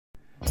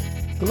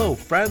Hello,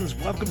 friends.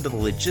 Welcome to the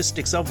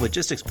Logistics of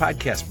Logistics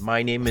podcast.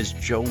 My name is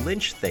Joe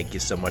Lynch. Thank you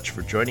so much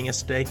for joining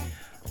us today.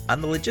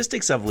 On the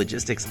Logistics of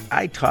Logistics,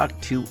 I talk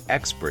to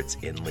experts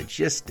in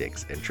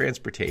logistics and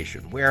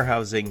transportation,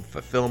 warehousing,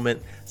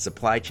 fulfillment,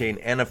 supply chain,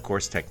 and of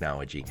course,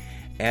 technology.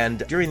 And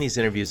during these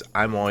interviews,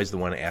 I'm always the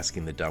one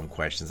asking the dumb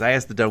questions. I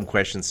ask the dumb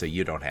questions so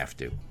you don't have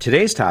to.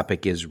 Today's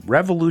topic is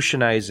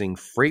revolutionizing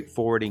freight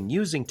forwarding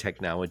using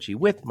technology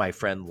with my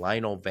friend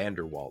Lionel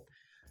Walt.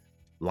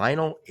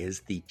 Lionel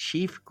is the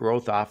Chief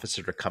Growth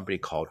Officer at a company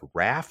called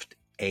Raft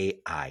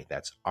AI.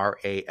 That's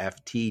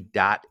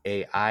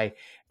RAFT.ai.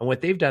 And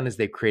what they've done is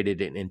they've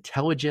created an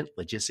intelligent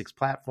logistics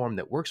platform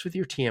that works with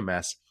your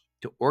TMS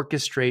to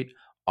orchestrate,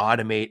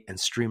 automate, and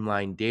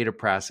streamline data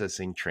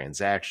processing,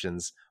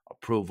 transactions,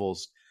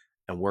 approvals,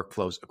 and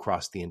workflows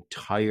across the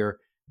entire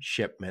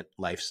shipment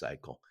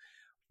lifecycle.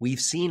 We've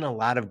seen a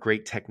lot of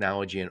great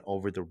technology in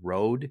over the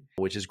road,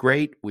 which is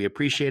great. We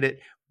appreciate it.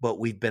 But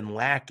we've been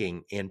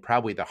lacking in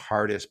probably the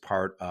hardest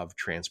part of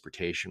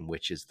transportation,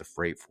 which is the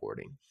freight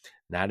forwarding.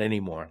 Not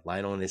anymore.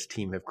 Lionel and his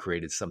team have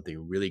created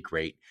something really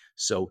great.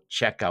 So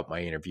check out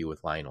my interview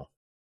with Lionel.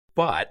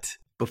 But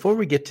before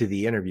we get to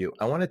the interview,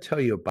 I want to tell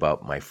you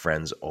about my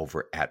friends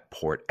over at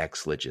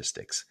PortX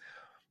Logistics.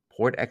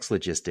 PortX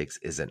Logistics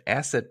is an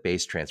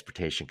asset-based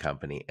transportation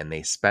company, and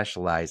they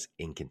specialize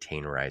in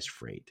containerized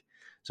freight.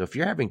 So if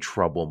you're having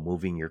trouble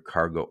moving your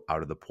cargo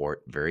out of the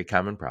port, very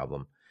common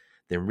problem,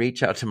 then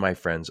reach out to my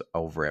friends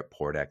over at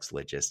PortX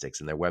Logistics,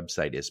 and their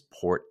website is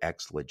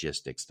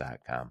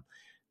portxlogistics.com.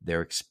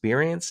 They're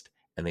experienced,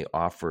 and they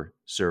offer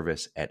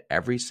service at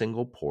every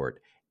single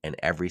port and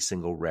every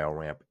single rail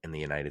ramp in the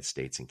United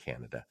States and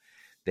Canada.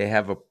 They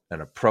have an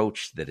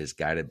approach that is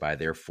guided by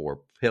their 4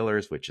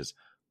 pillars, which is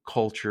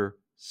culture,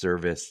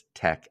 service,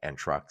 tech, and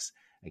trucks.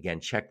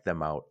 Again, check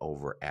them out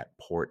over at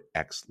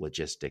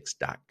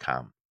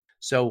portxlogistics.com.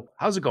 So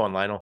how's it going,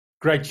 Lionel?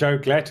 Great, Joe.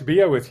 Glad to be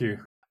here with you.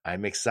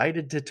 I'm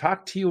excited to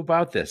talk to you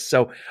about this.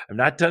 So I've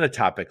not done a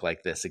topic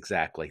like this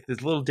exactly.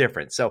 It's a little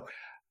different. So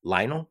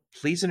Lionel,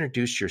 please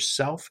introduce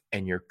yourself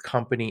and your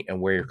company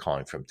and where you're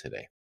calling from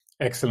today.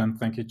 Excellent.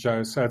 Thank you,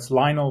 Joe. So it's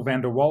Lionel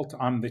Walt.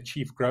 I'm the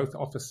Chief Growth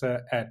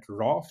Officer at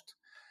Raft.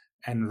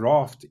 And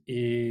Raft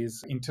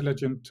is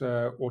intelligent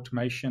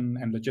automation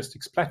and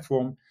logistics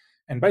platform.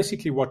 And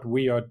basically what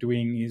we are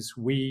doing is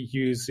we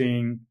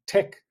using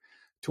tech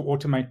to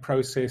automate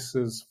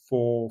processes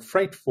for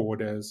freight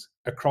forwarders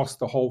across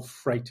the whole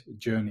freight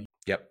journey.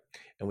 Yep.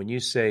 And when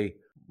you say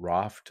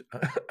Raft,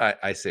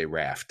 I say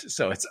Raft.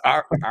 So it's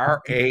RAFT.ai,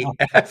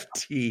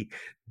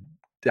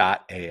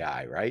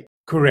 right?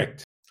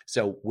 Correct.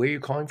 So where are you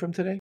calling from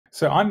today?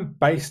 So I'm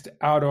based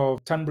out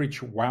of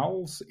Tunbridge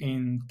Wells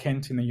in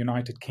Kent in the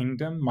United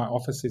Kingdom. My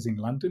office is in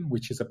London,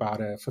 which is about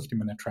a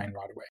 50-minute train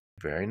ride away.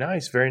 Very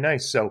nice. Very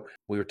nice. So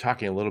we were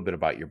talking a little bit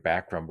about your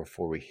background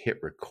before we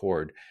hit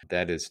record.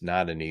 That is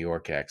not a New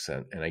York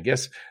accent. And I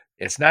guess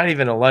it's not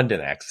even a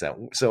London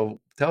accent.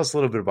 So tell us a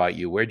little bit about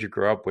you. Where'd you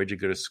grow up? Where'd you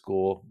go to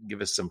school?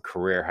 Give us some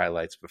career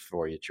highlights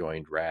before you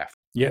joined RAFT.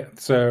 Yeah.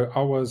 So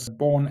I was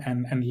born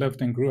and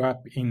lived and grew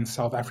up in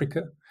South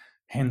Africa,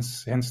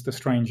 hence the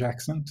strange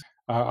accent.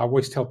 I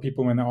always tell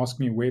people when they ask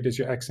me, where does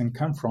your accent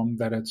come from,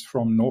 that it's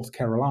from North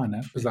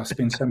Carolina, because I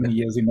spent so many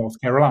years in North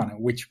Carolina,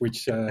 which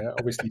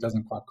obviously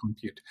doesn't quite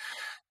compute.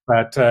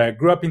 But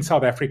grew up in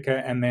South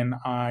Africa, and then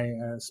I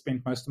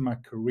spent most of my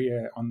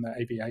career on the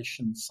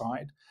aviation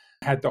side.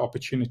 Had the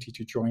opportunity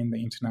to join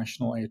the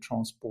International Air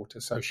Transport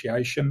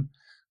Association,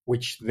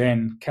 which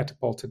then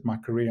catapulted my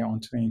career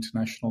onto the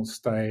international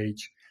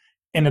stage.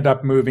 Ended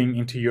up moving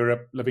into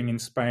Europe, living in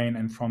Spain,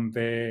 and from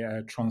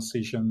there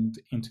transitioned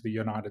into the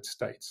United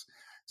States.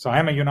 So I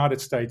am a United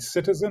States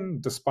citizen,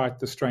 despite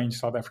the strange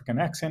South African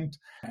accent,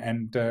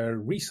 and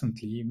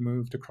recently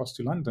moved across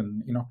to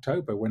London in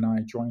October when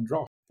I joined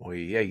Raft. Well,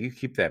 yeah, you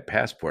keep that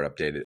passport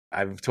updated.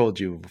 I've told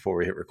you before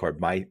we hit record,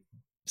 my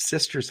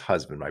sister's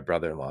husband, my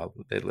brother-in-law,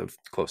 they live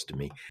close to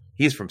me.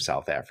 He's from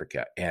South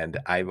Africa. And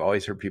I've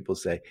always heard people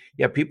say,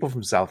 yeah, people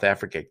from South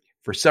Africa,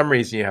 for some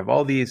reason you have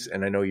all these,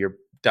 and I know you're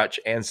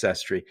Dutch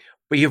ancestry,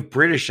 but you have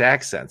British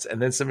accents.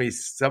 And then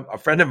a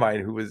friend of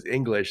mine who was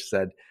English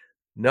said,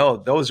 no,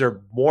 those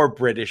are more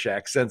British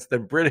accents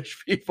than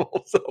British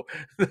people. So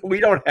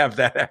we don't have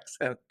that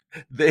accent.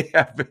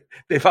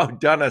 They've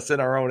outdone us in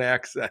our own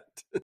accent.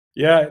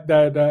 Yeah,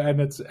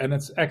 and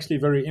it's actually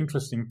very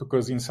interesting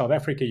because in South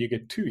Africa you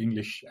get 2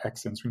 English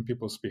accents when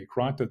people speak,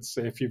 right? It's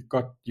if you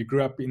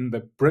grew up in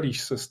the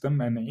British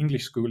system and the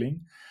English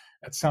schooling,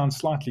 it sounds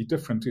slightly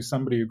different to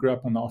somebody who grew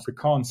up on the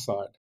Afrikaans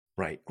side.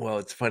 Right. Well,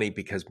 it's funny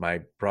because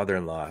my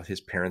brother-in-law, his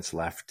parents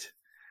left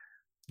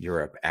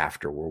Europe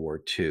after World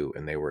War II,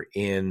 and they're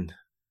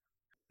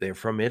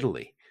from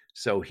Italy.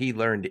 So he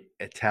learned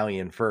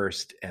Italian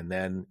first and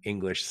then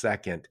English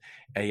second,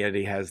 and yet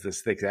he has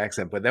this thick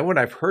accent. But then when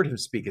I've heard him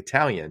speak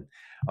Italian,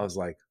 I was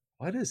like,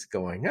 what is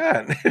going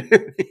on?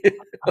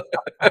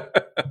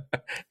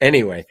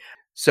 Anyway,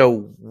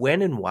 so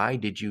when and why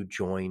did you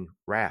join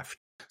RAFT?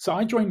 So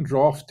I joined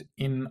Draft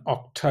in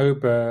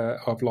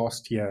October of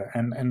last year,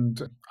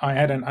 and I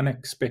had an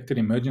unexpected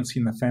emergency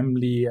in the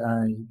family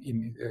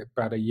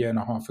about a year and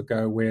a half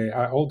ago, where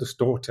our oldest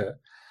daughter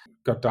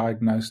got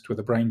diagnosed with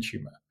a brain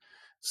tumor.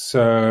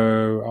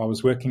 So I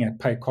was working at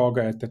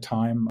Paycargo at the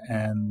time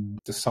and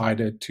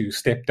decided to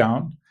step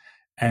down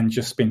and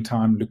just spend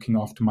time looking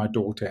after my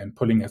daughter and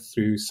pulling her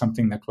through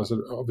something that was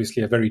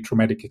obviously a very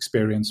traumatic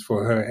experience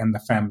for her and the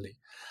family.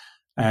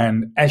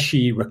 And as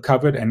she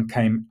recovered and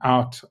came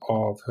out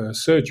of her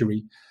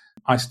surgery,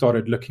 I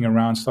started looking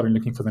around, started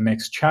looking for the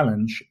next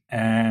challenge,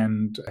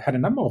 and had a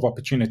number of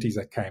opportunities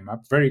that came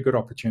up, very good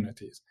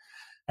opportunities.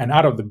 And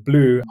out of the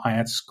blue, I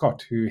had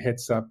Scott, who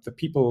heads up the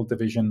people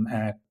division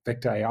at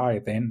Vector AI,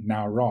 then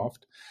now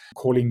Raft,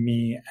 calling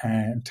me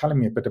and telling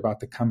me a bit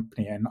about the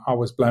company. And I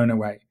was blown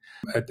away.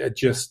 It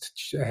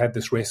just had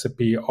this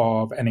recipe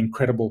of an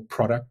incredible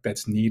product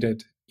that's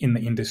needed in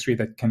the industry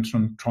that can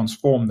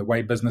transform the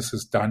way business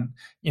is done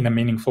in a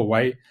meaningful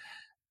way,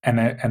 and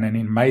an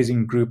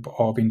amazing group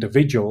of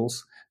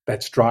individuals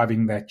that's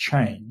driving that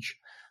change.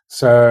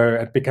 So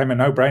it became a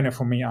no-brainer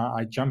for me.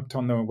 I jumped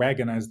on the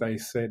wagon, as they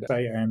said,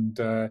 and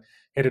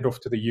headed off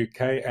to the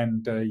UK,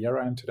 and here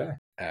I am today.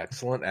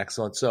 Excellent,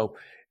 excellent. So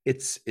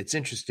it's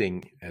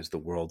interesting as the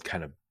world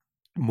kind of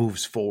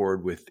moves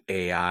forward with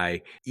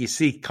AI. You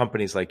see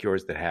companies like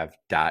yours that have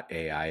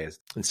 .ai as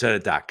instead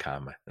of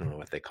 .com. I don't know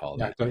what they call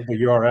that. The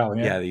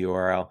URL, yeah, the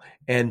URL.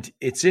 And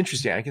it's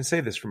interesting. I can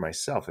say this for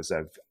myself, as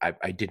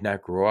I did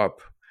not grow up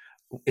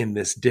in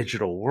this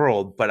digital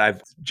world, but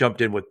I've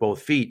jumped in with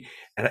both feet,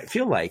 and I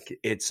feel like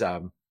it's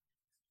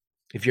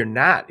if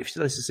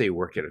let's just say you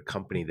work at a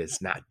company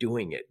that's not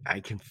doing it, I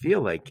can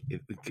feel like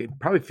it could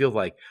probably feel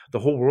like the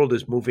whole world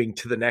is moving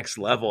to the next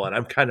level, and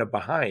I'm kind of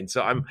behind.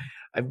 So I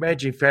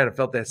imagine you kind of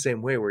felt that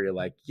same way, where you're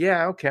like,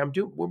 yeah, okay,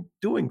 we're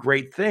doing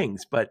great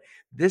things, but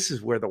this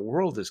is where the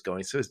world is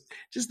going. So it's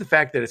just the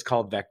fact that it's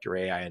called Vector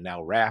AI and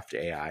now Raft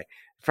AI,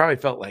 probably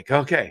felt like,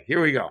 okay,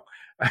 here we go,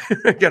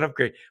 I got to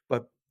upgrade.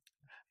 But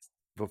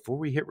before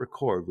we hit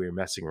record, we were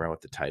messing around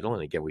with the title.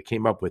 And again, we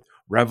came up with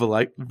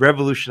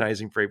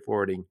revolutionizing freight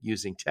forwarding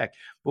using tech,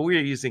 but we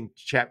are using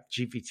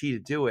ChatGPT to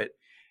do it.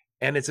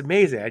 And it's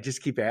amazing. I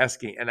just keep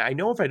asking. And I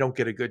know if I don't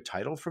get a good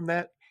title from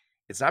that,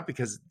 it's not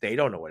because they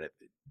don't know what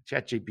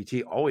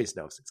ChatGPT always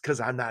knows. It's because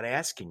I'm not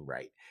asking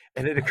right.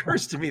 And it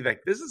occurs to me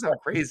that this is how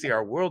crazy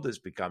our world is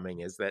becoming,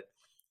 is that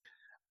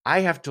I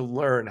have to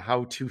learn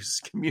how to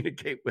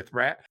communicate with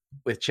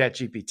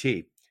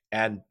ChatGPT.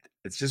 And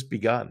it's just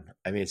begun.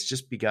 I mean, it's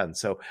just begun.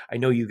 So I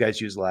know you guys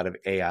use a lot of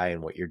AI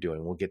in what you're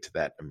doing. We'll get to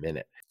that in a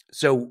minute.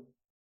 So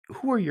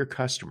who are your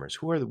customers?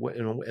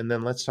 And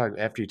then let's talk,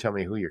 after you tell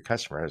me who your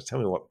customer is, tell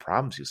me what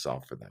problems you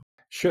solve for them.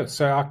 Sure.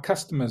 So our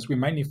customers, we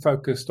mainly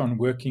focused on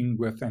working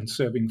with and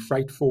serving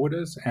freight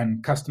forwarders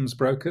and customs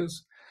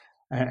brokers.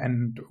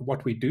 And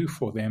what we do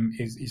for them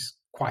is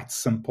quite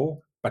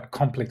simple, but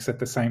complex at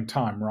the same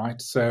time,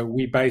 right? So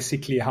we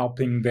basically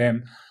helping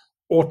them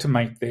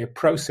automate their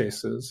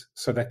processes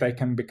so that they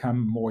can become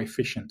more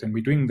efficient. And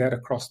we're doing that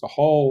across the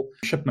whole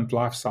shipment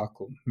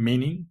lifecycle,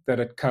 meaning that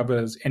it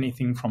covers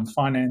anything from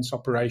finance,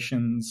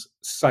 operations,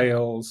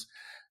 sales,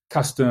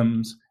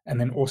 customs, and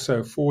then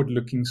also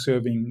forward-looking,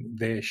 serving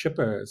their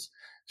shipper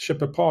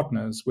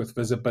partners with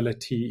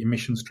visibility,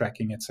 emissions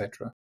tracking,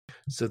 etc.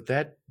 So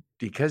that,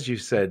 because you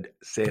said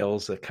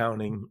sales,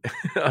 accounting,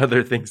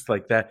 other things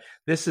like that,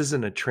 this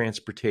isn't a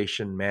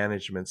transportation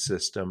management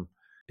system,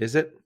 is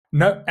it?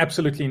 No,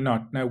 absolutely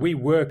not. No, we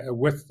work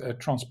with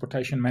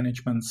transportation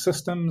management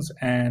systems,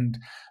 and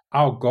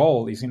our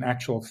goal is in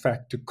actual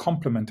fact to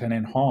complement and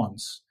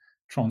enhance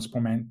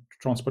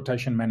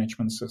transportation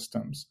management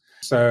systems.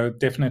 So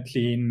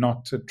definitely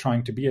not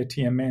trying to be a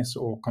TMS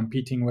or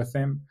competing with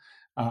them.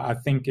 I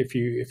think if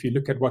you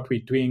look at what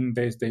we're doing,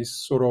 there's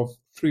sort of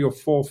 3 or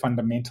 4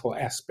 fundamental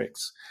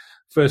aspects.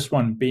 First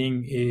one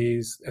being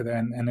is,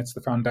 and it's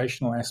the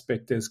foundational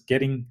aspect, is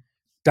getting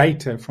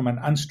data from an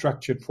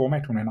unstructured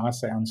format. When I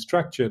say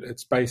unstructured,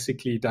 it's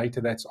basically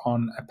data that's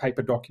on a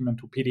paper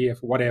document or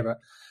PDF or whatever,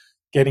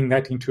 getting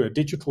that into a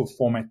digital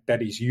format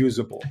that is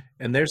usable.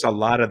 And there's a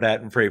lot of that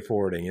in freight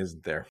forwarding,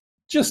 isn't there?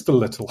 Just a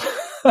little.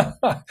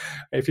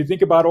 If you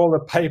think about all the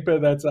paper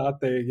that's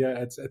out there, yeah,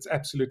 it's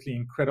absolutely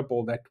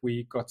incredible that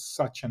we got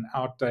such an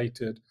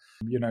outdated,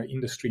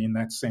 industry in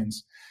that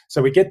sense.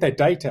 So we get that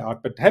data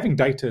out, but having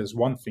data is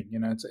one thing.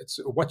 It's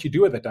what you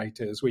do with the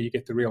data is where you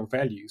get the real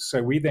value.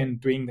 So we then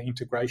doing the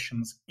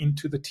integrations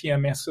into the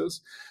TMSs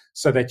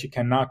so that you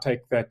can now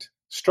take that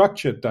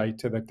structured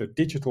data, the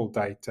digital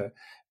data,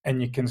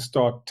 and you can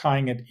start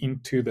tying it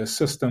into the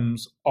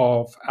systems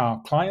of our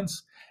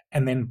clients,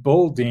 and then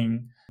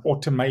building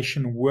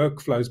automation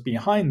workflows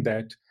behind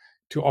that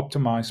to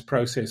optimize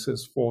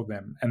processes for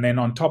them. And then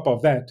on top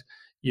of that,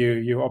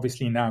 You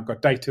obviously now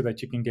got data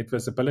that you can get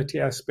visibility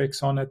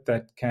aspects on it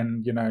that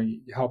can,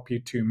 help you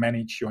to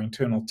manage your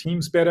internal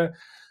teams better,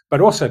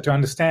 but also to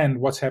understand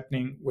what's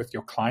happening with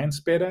your clients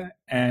better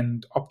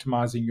and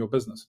optimizing your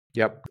business.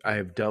 Yep.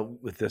 I've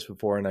dealt with this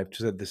before, and I've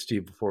said this to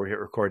you before we hit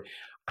record.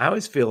 I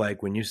always feel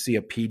like when you see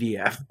a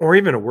PDF or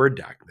even a Word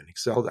document,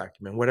 Excel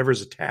document,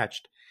 whatever's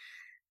attached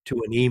to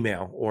an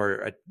email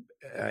or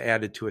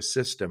added to a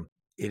system,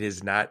 it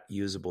is not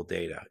usable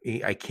data.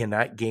 I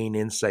cannot gain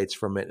insights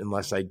from it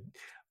unless I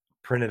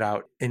print it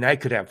out. And I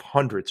could have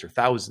hundreds or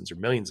thousands or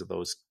millions of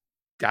those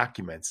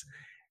documents.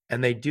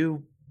 And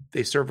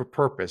they serve a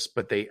purpose,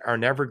 but they are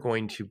never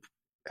going to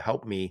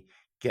help me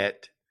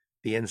get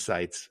the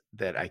insights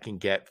that I can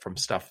get from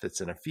stuff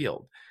that's in a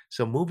field.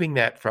 So moving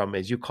that from,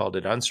 as you called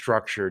it,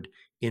 unstructured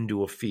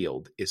into a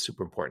field is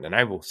super important. And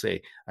I will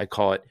say, I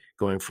call it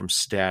going from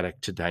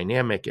static to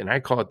dynamic. And I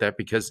call it that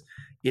because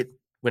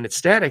when it's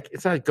static,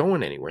 it's not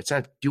going anywhere. It's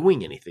not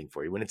doing anything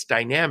for you. When it's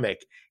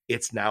dynamic,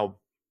 it's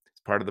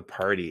part of the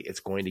party.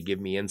 It's going to give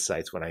me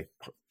insights when I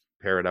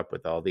pair it up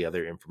with all the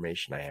other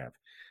information I have.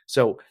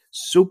 So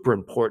super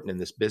important in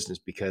this business,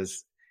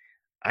 because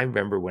I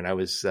remember when I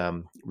was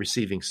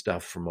receiving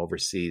stuff from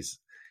overseas,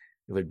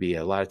 it would be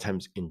a lot of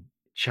times in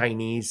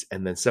Chinese,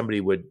 and then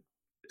somebody would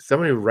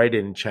write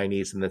it in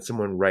Chinese, and then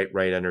someone write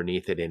right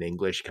underneath it in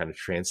English, kind of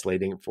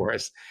translating it for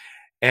us.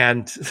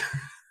 And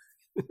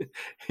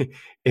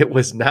it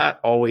was not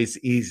always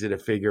easy to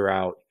figure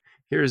out.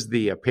 Here's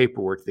the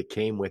paperwork that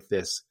came with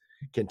this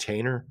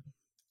container.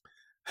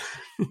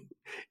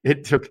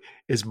 It took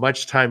as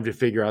much time to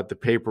figure out the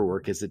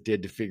paperwork as it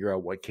did to figure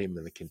out what came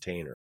in the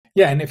container.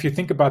 Yeah, and if you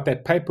think about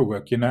that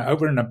paperwork,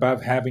 over and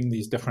above having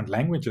these different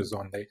languages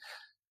on there,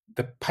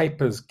 the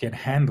papers get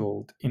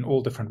handled in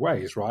all different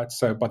ways, right?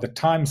 So by the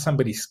time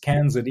somebody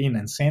scans it in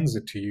and sends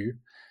it to you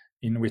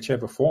in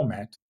whichever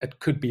format, it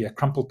could be a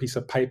crumpled piece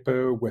of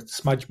paper with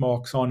smudge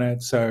marks on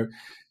it. So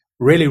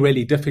really,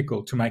 really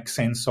difficult to make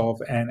sense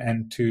of,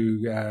 and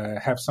to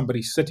have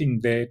somebody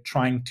sitting there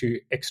trying to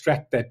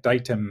extract that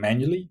data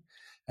manually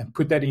and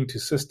put that into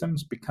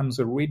systems becomes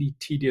a really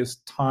tedious,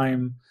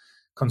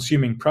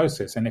 time-consuming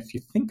process. And if you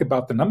think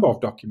about the number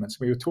of documents,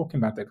 we were talking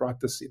about that, right?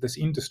 This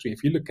industry,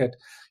 if you look at,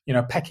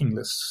 packing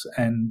lists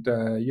and,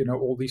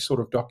 all these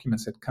sort of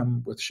documents that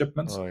come with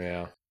shipments,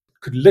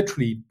 could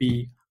literally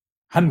be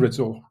hundreds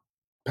of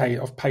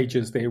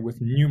pages there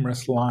with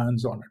numerous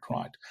lines on it,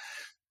 right?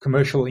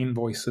 Commercial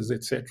invoices,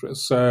 etc.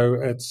 So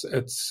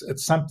it's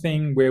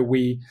something where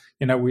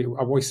I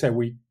always say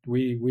we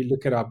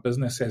look at our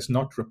business as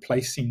not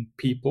replacing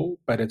people,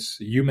 but it's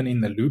human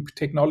in the loop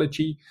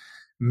technology,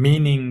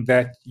 meaning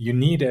that you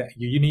need a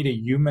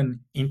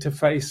human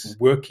interface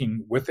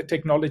working with the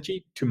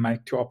technology to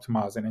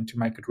optimize it and to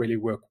make it really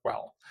work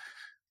well.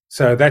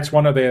 So that's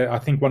one of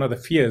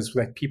the fears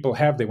that people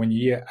have there. When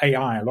you hear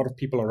AI, a lot of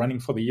people are running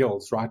for the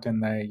hills, right?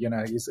 And they,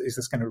 is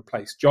this going to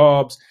replace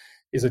jobs?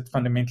 Is it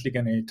fundamentally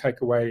going to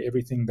take away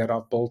everything that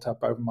I've built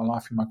up over my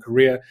life in my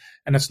career?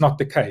 And it's not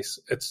the case.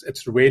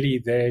 It's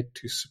really there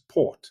to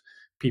support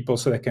people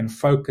so they can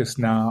focus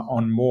now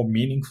on more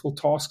meaningful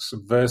tasks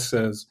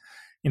versus,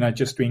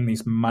 just doing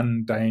these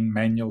mundane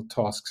manual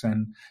tasks.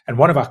 And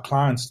one of our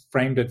clients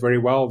framed it very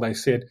well. They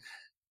said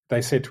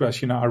to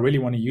us, I really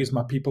want to use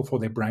my people for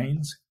their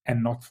brains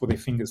and not for their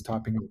fingers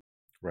typing.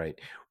 Right.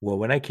 Well,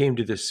 when I came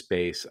to this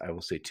space, I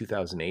will say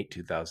 2008,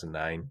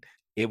 2009,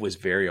 it was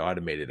very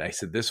automated. I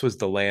said, this was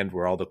the land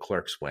where all the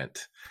clerks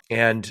went.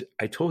 And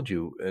I told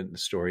you a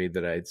story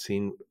that I'd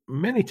seen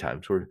many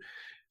times where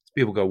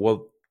people go,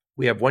 well,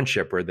 we have one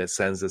shipper that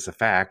sends us a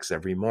fax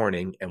every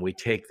morning, and we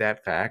take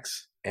that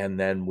fax and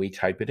then we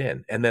type it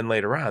in. And then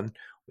later on,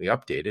 we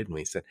updated and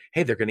we said,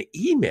 hey, they're going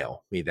to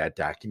email me that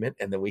document.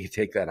 And then we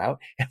take that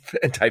out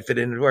and type it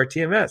into our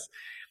TMS.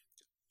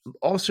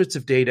 All sorts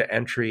of data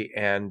entry.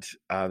 And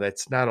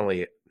that's not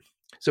only,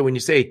 so when you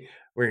say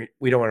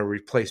we don't want to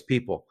replace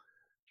people,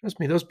 trust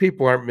me, those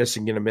people aren't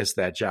going to miss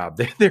that job.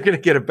 They're going to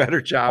get a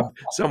better job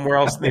somewhere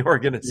else in the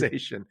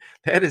organization.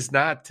 That is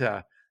not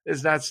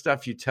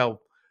stuff you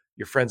tell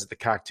your friends at the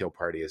cocktail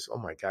party is, oh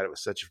my God, it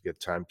was such a good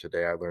time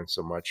today. I learned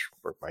so much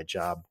for my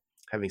job,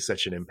 having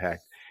such an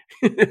impact,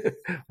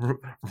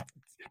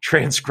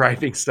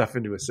 transcribing stuff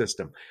into a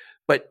system.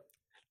 But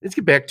let's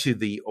get back to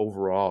the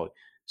overall.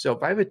 So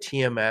if I have a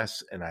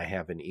TMS and I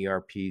have an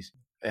ERP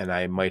and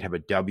I might have a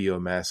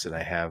WMS and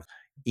I have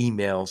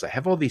emails, I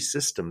have all these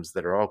systems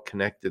that are all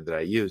connected that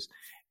I use.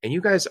 And you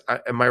guys,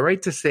 am I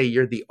right to say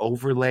you're the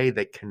overlay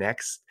that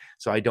connects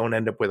so I don't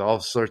end up with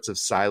all sorts of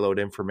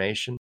siloed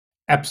information?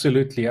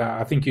 Absolutely.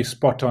 I think you're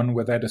spot on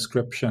with that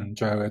description,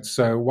 Joe.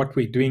 So what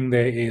we're doing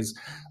there is,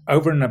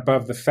 over and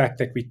above the fact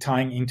that we're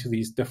tying into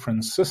these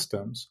different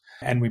systems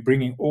and we're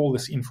bringing all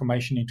this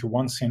information into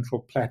one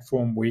central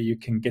platform where you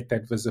can get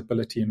that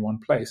visibility in one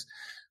place,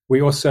 we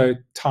also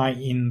tie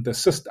in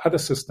the other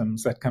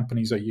systems that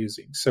companies are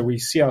using. So we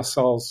see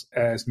ourselves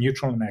as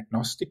neutral and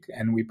agnostic,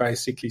 and we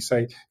basically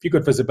say, if you've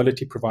got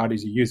visibility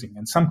providers you're using,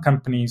 and some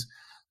companies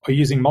are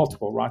using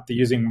multiple, right? They're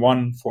using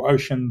one for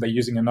ocean, they're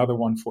using another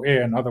one for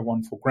air, another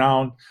one for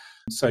ground.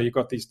 So you've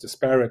got these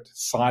disparate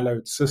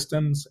siloed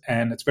systems,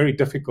 and it's very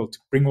difficult to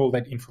bring all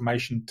that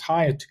information,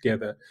 tie it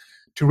together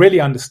to really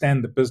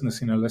understand the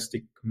business in a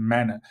holistic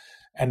manner.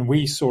 And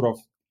we sort of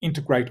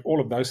integrate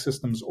all of those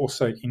systems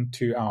also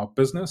into our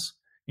business,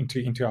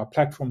 into our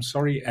platform,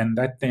 and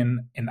that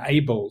then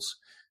enables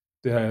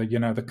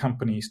the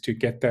companies to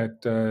get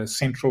that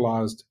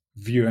centralized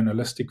view and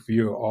holistic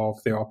view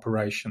of their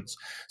operations.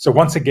 So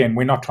once again,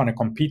 we're not trying to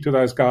compete with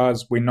those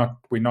guys. We're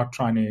not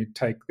trying to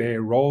take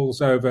their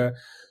roles over.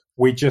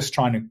 We're just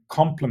trying to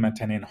complement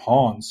and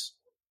enhance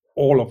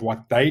all of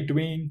what they're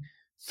doing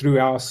through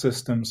our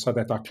system so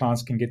that our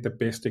clients can get the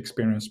best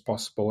experience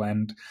possible.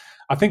 And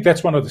I think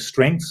that's one of the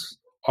strengths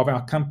of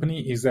our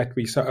company, is that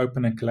we're so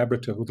open and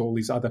collaborative with all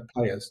these other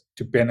players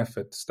to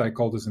benefit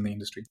stakeholders in the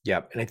industry.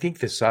 Yeah. And I think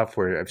the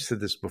software, I've said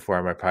this before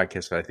on my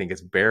podcast, but I think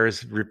it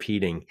bears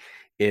repeating,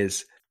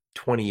 is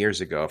 20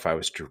 years ago, if I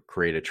was to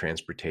create a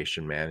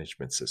transportation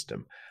management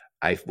system,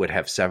 I would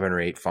have 7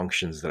 or 8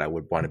 functions that I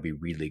would want to be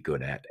really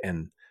good at.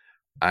 And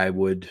I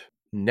would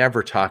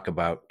never talk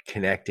about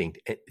connecting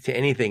to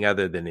anything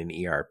other than an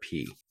ERP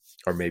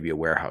or maybe a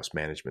warehouse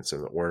management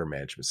system, order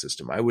management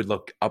system. I would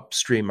look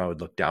upstream, I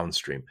would look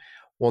downstream.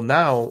 Well,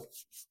 now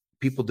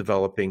people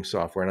developing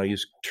software, and I'll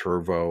use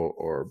Turvo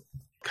or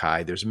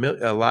Kai, there's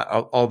a lot,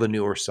 all the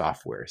newer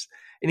softwares,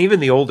 and even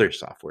the older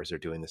softwares are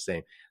doing the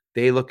same.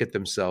 They look at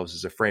themselves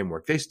as a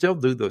framework. They still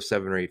do those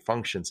 7 or 8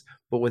 functions,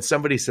 but when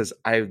somebody says,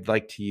 I'd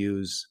like to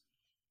use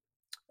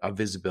a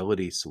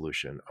visibility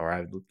solution, or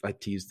I'd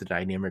like to use the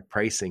dynamic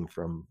pricing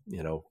from,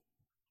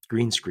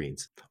 green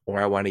screens,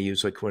 or I want to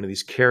use like one of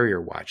these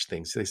carrier watch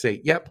things, they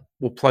say, yep,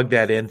 we'll plug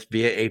that in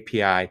via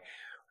API.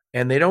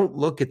 And they don't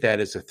look at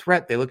that as a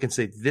threat. They look and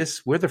say,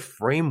 we're the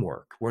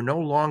framework. We're no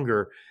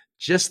longer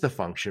just the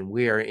function.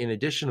 We are, in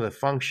addition to the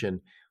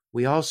function,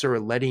 we also are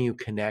letting you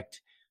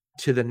connect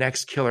to the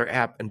next killer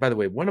app. And by the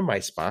way, one of my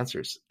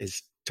sponsors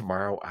is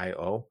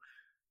Tomorrow.io,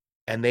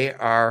 and they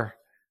are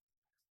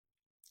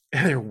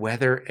their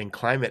weather and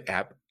climate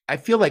app. I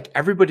feel like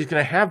everybody's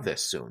going to have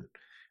this soon.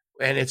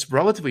 And it's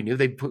relatively new.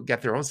 They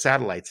got their own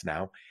satellites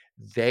now.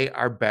 They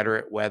are better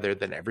at weather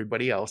than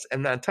everybody else.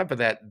 And on top of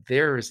that,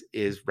 theirs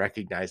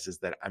recognizes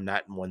that I'm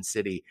not in one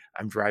city.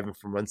 I'm driving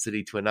from one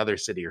city to another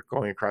city or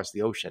going across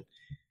the ocean.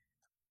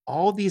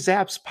 All these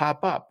apps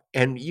pop up,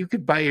 and you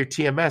could buy your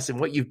TMS. And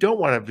what you don't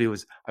want to do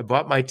is, I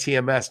bought my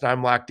TMS and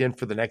I'm locked in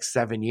for the next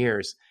 7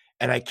 years,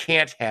 and I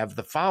can't have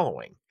the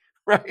following,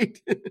 right?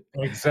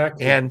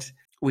 Exactly. And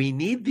we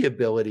need the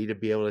ability to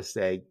be able to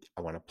say,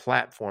 I want a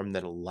platform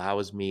that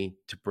allows me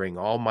to bring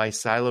all my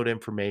siloed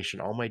information,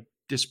 all my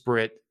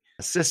disparate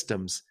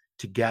systems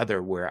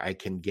together where I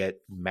can get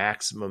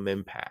maximum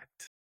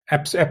impact.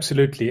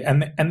 Absolutely.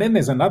 And then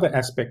there's another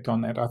aspect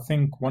on that. I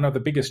think one of the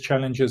biggest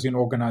challenges in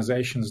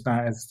organizations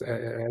now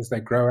as they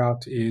grow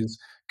out is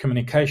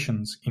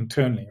communications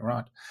internally,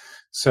 right?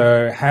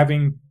 So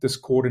having this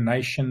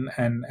coordination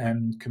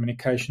and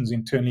communications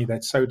internally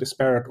that's so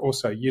disparate,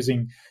 also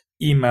using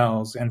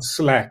emails and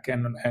Slack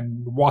and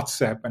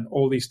WhatsApp and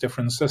all these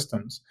different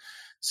systems.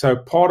 So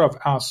part of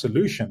our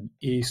solution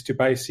is to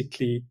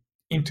basically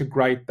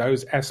integrate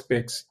those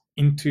aspects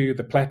into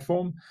the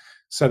platform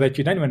so that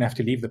you don't even have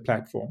to leave the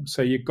platform.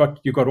 So you've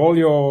got all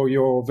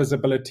your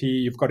visibility,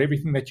 you've got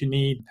everything that you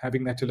need,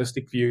 having that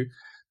holistic view.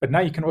 But now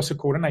you can also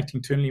coordinate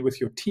internally with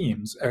your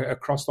teams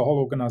across the whole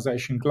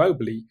organization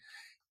globally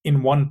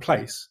in one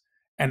place,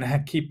 and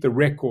keep the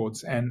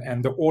records and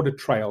the audit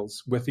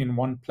trails within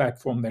one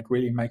platform that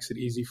really makes it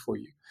easy for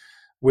you,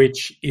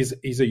 which is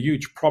a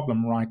huge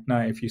problem right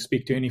now. If you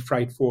speak to any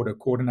freight forwarder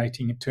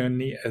coordinating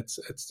internally, it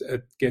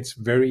gets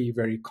very,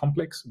 very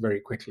complex very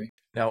quickly.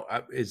 Now,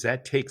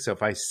 so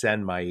if I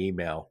send my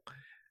email,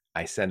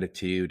 I send it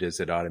to you, does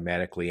it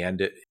automatically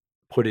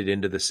put it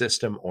into the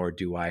system, or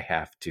do I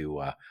have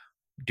to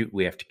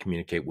we have to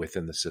communicate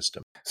within the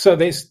system? So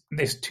there's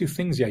 2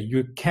 things here.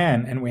 You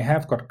can, and we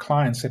have got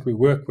clients that we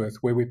work with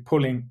where we're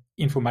pulling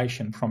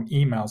information from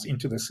emails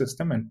into the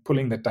system and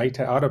pulling the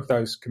data out of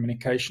those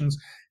communications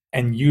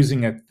and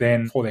using it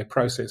then for their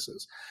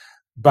processes.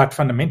 But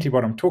fundamentally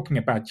what I'm talking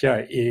about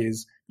here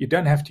is you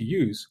don't have to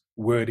use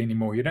Word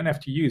anymore. You don't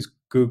have to use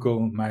Google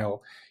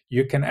Mail.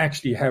 You can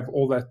actually have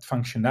all that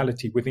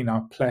functionality within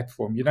our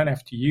platform. You don't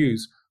have to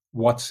use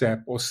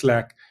WhatsApp or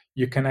Slack.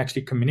 You can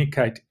actually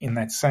communicate in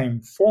that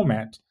same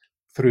format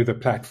through the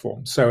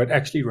platform. So it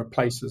actually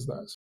replaces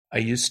those. I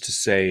used to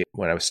say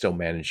when I was still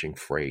managing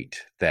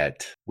freight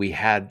that we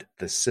had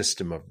the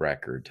system of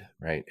record,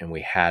 right? And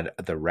we had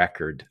the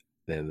record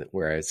then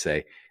where I'd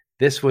say,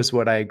 this was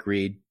what I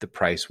agreed the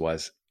price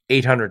was,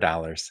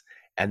 $800.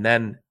 And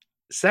then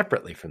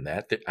separately from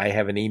that, I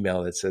have an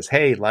email that says,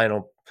 hey,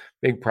 Lionel,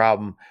 big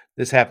problem.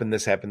 This happened,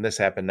 this happened, this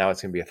happened. Now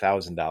it's going to be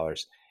 $1,000.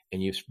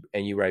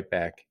 And you write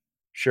back,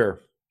 sure,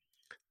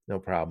 no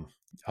problem.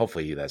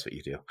 Hopefully that's what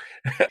you do.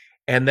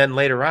 And then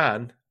later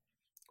on,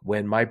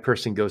 when my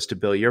person goes to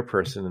bill your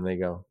person and they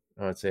go,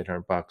 oh, it's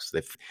 $800,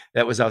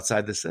 that was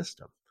outside the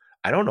system.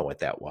 I don't know what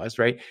that was,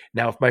 right?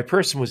 Now, if my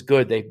person was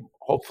good, they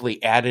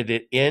hopefully added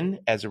it in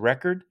as a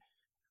record,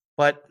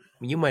 but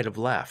you might have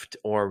left,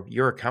 or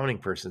your accounting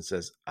person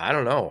says, I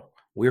don't know,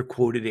 we're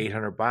quoted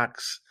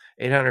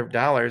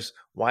 $800.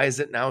 Why is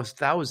it now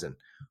 1,000?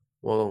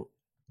 Well,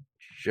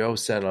 Joe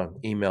sent an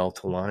email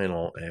to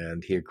Lionel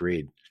and he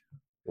agreed.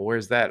 Well,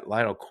 where's that?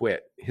 Lionel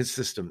quit his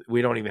system.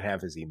 We don't even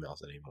have his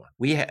emails anymore.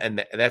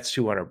 And that's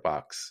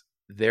 $200.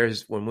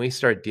 There's when we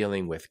start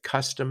dealing with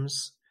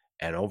customs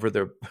and over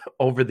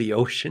the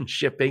ocean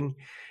shipping,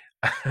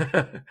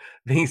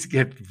 things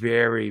get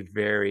very,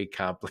 very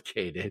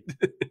complicated.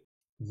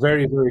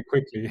 Very, very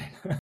quickly.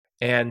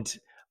 And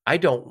I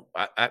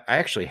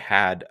actually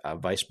had a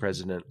vice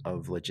president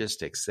of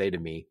logistics say to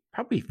me,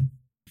 probably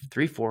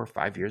 3, 4,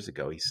 5 years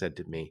ago, he said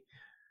to me,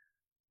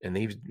 and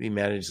he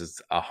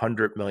manages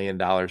 $100 million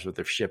worth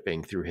of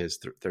shipping through his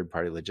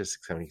third-party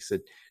logistics company. He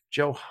said,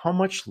 Joe, how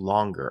much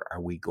longer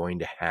are we going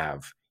to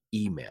have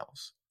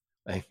emails?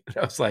 I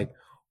was like,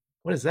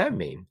 what does that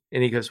mean?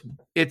 And he goes,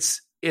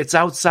 it's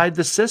outside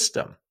the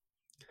system.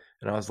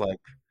 And I was like,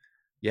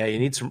 yeah, you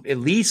need at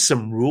least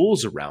some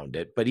rules around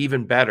it, but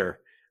even better,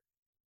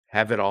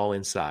 have it all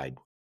inside.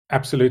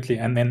 Absolutely.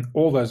 And then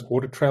all those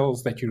audit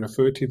trails that you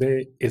refer to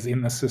there is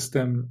in the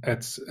system.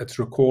 It's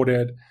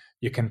recorded.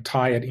 You can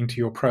tie it into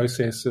your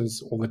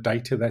processes, all the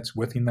data that's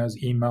within those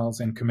emails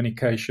and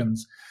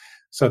communications.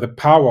 So the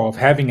power of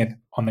having it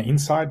on the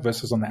inside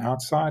versus on the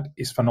outside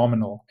is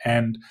phenomenal.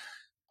 And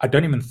I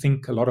don't even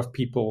think a lot of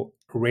people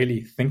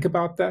really think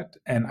about that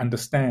and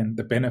understand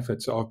the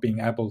benefits of being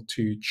able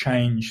to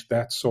change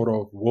that sort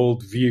of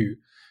worldview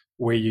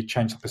where you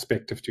change the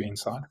perspective to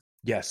inside.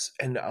 Yes,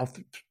 and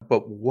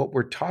but what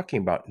we're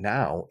talking about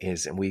now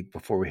is, and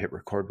before we hit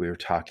record, we were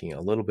talking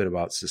a little bit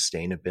about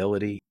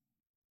sustainability.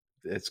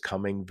 It's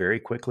coming very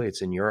quickly.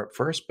 It's in Europe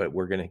first, but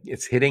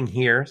it's hitting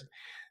here.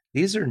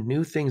 These are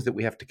new things that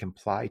we have to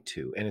comply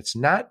to, and it's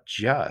not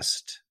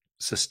just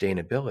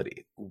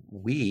sustainability.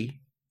 We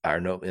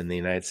in the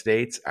United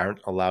States aren't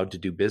allowed to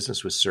do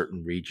business with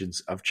certain regions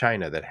of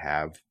China that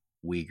have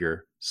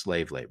Uyghur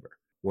slave labor.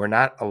 We're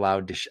not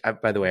allowed to.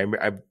 By the way,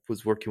 I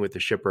was working with a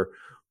shipper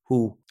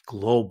who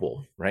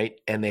global, right?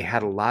 And they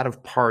had a lot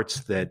of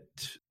parts that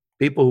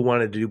people who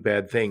wanted to do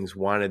bad things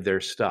wanted their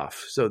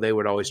stuff. So they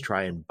would always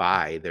try and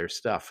buy their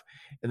stuff.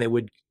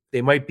 And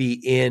they might be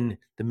in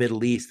the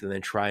Middle East and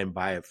then try and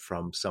buy it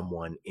from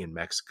someone in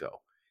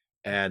Mexico.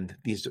 And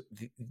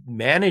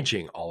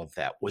managing all of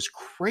that was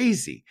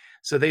crazy.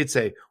 So they'd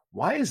say,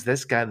 why is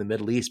this guy in the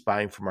Middle East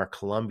buying from our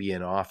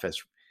Colombian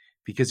office?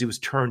 Because he was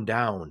turned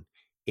down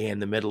in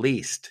the Middle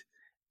East.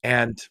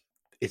 And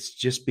it's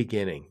just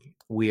beginning.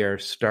 We are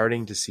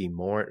starting to see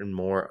more and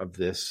more of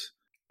this.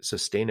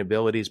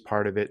 Sustainability is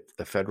part of it.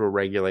 The federal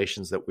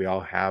regulations that we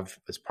all have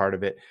as part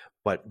of it,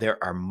 but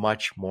there are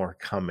much more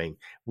coming.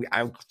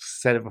 I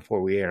said it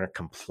before, we are in a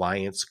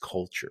compliance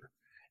culture.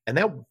 And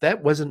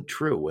that wasn't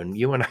true. When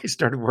you and I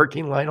started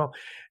working, Lionel,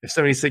 if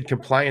somebody said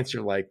compliance,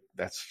 you're like,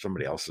 that's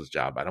somebody else's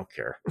job. I don't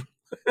care.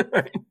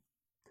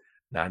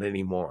 Not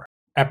anymore.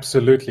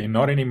 Absolutely,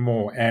 not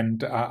anymore.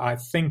 And I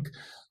think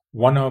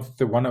one of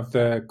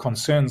the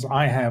concerns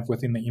I have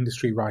within the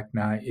industry right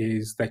now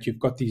is that you've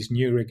got these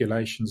new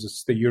regulations.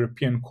 It's the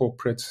European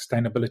Corporate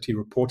Sustainability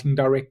Reporting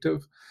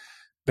Directive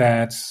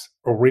that's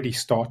already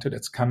started.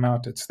 It's come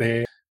out. It's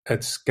there.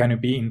 It's going to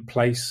be in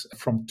place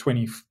from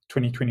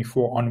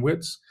 2024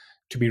 onwards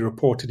to be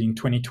reported in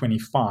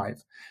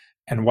 2025.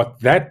 And what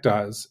that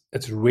does,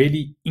 it's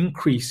really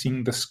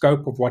increasing the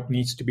scope of what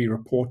needs to be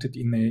reported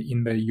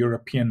in the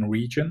European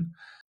region.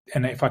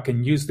 And if I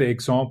can use the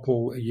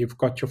example, you've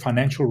got your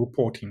financial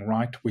reporting,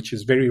 right, which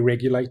is very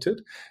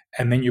regulated.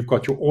 And then you've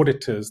got your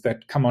auditors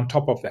that come on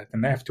top of that,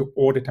 and they have to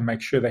audit and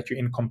make sure that you're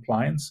in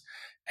compliance.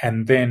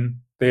 And then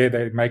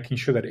they're making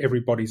sure that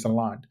everybody's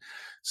aligned.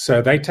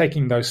 So they're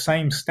taking those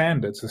same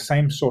standards, the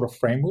same sort of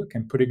framework,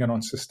 and putting it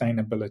on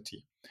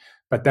sustainability.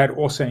 But that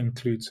also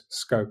includes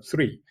scope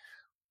 3.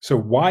 So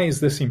why is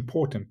this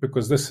important?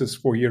 Because this is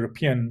for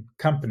European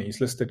companies,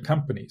 listed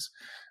companies.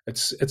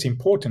 It's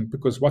important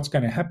because what's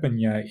going to happen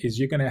here is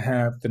you're going to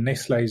have the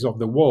Nestle's of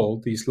the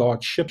world, these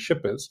large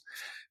shippers.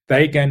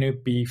 They're going to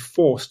be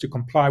forced to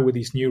comply with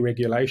these new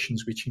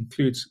regulations, which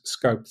includes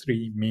scope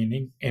 3,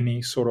 meaning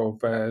any sort of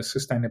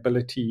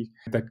sustainability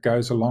that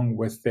goes along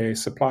with their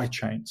supply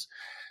chains.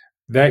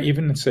 They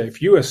even say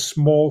if you're a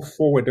small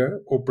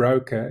forwarder or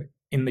broker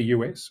in the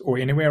US or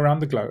anywhere around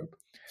the globe,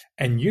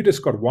 and you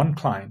just got one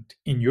client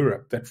in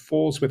Europe that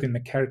falls within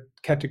the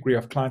category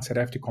of clients that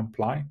have to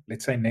comply,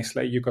 let's say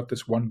Nestle, you got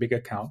this one big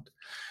account.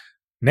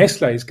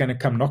 Nestle is going to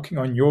come knocking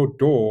on your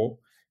door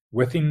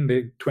within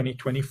the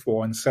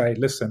 2024 and say,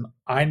 listen,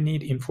 I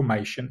need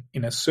information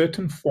in a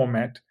certain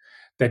format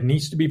that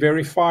needs to be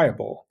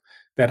verifiable,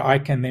 that I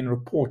can then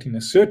report in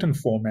a certain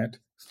format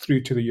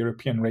through to the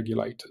European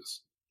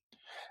regulators.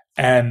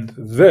 And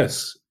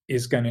this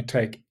is going to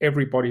take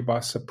everybody by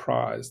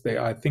surprise.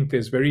 I think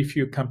there's very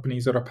few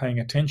companies that are paying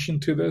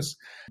attention to this,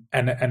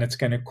 and it's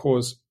going to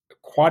cause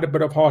quite a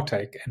bit of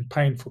heartache and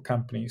pain for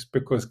companies,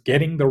 because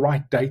getting the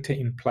right data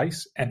in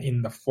place and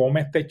in the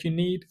format that you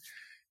need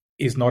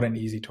is not an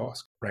easy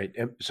task. Right.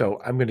 And so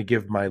I'm going to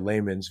give my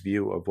layman's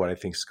view of what I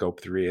think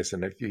Scope 3 is.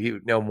 And if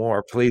you know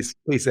more, please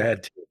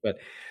add to it.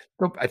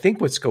 But I think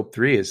what Scope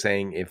 3 is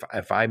saying,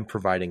 if I'm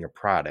providing a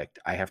product,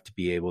 I have to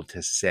be able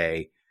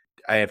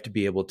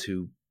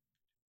to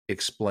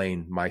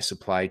explain my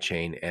supply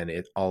chain and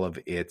all of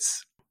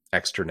its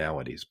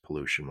externalities,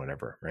 pollution,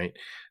 whatever, right?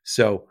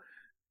 So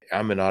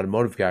I'm an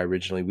automotive guy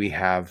originally. We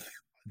have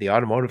the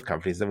automotive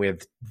companies, then we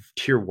have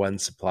tier 1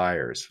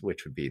 suppliers,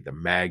 which would be the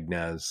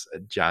Magnas,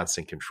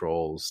 Johnson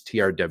Controls,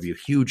 TRW,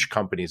 huge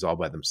companies all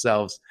by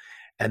themselves.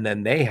 And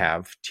then they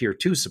have tier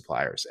 2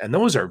 suppliers. And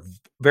those are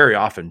very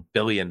often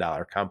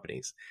billion-dollar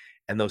companies.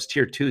 And those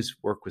tier 2s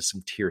work with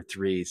some tier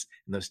 3s,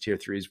 and those tier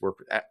 3s work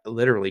with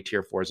literally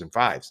tier 4s and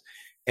 5s.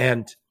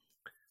 And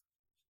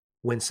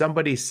when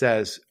somebody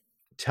says,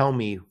 tell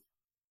me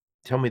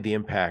the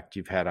impact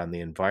you've had on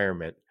the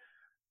environment,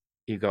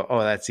 you go, oh,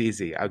 that's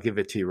easy. I'll give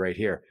it to you right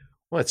here.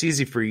 Well, it's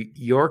easy for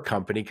your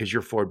company because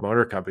you're Ford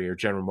Motor Company or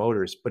General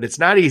Motors, but it's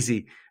not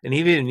easy, and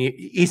even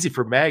easy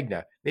for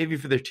Magna, maybe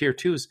for their tier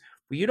 2s.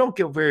 But you don't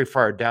go very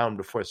far down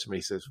before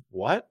somebody says,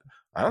 what?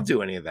 I don't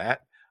do any of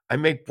that. I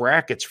make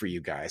brackets for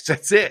you guys.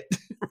 That's it,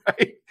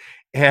 right?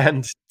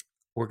 And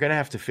we're going to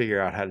have to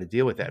figure out how to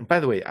deal with that. And by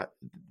the way,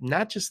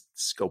 not just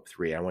Scope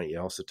 3, I want you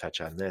to also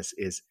touch on this,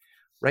 is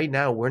right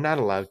now we're not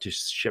allowed to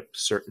ship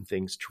certain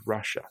things to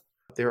Russia.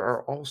 There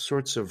are all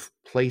sorts of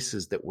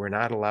places that we're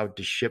not allowed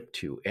to ship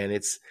to. And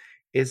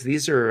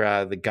these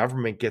are the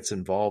government gets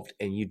involved,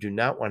 and you do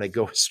not want to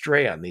go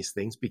astray on these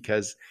things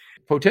because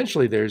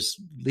potentially there's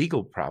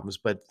legal problems,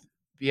 but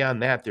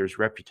beyond that, there's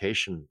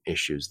reputation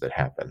issues that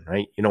happen,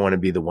 right? You don't want to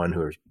be the one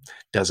who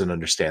doesn't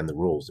understand the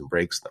rules and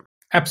breaks them.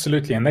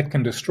 Absolutely. And that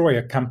can destroy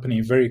a company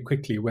very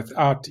quickly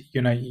without,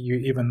 you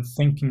even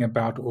thinking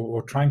about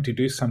or trying to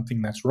do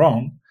something that's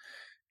wrong.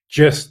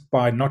 Just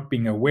by not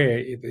being aware,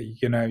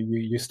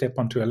 you step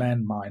onto a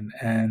landmine,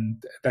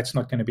 and that's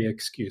not going to be an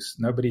excuse.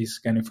 Nobody's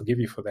going to forgive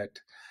you for that.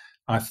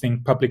 I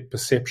think public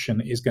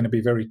perception is going to be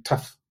very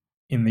tough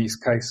in these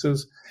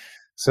cases.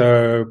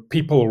 So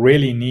people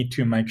really need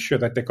to make sure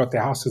that they've got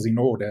their houses in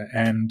order.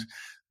 And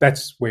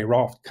that's where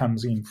Raft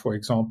comes in, for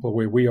example,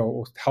 where we are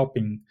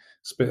helping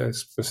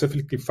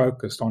specifically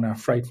focused on our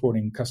freight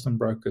forwarding custom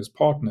brokers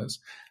partners,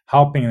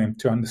 helping them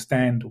to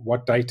understand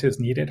what data is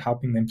needed,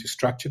 helping them to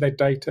structure that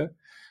data.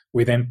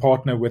 We then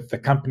partner with the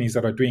companies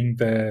that are doing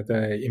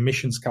the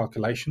emissions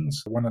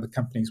calculations. One of the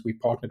companies we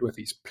partnered with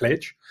is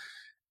Pledge.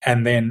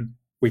 And then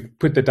we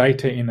put the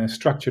data in a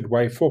structured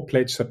way for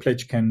Pledge so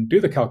Pledge can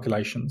do the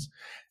calculations.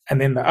 And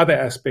then the other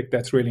aspect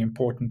that's really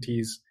important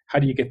is how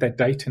do you get that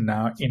data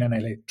now in an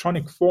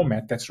electronic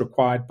format that's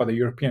required by the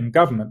European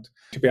government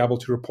to be able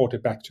to report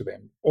it back to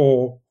them,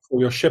 or for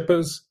your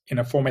shippers in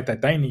a format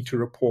that they need to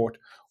report,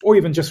 or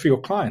even just for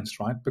your clients,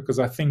 right? Because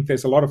I think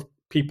there's a lot of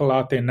people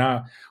out there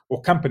now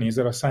or companies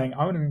that are saying,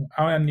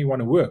 I only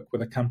want to work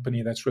with a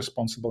company that's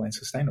responsible and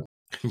sustainable.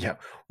 Yeah.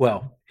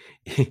 Well,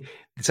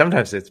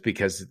 sometimes it's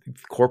because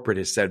corporate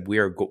has said we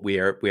have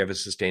a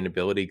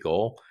sustainability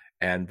goal,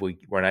 and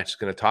we're not just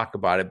going to talk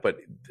about it, but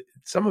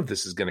some of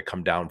this is going to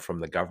come down from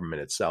the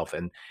government itself.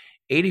 And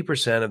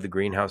 80% of the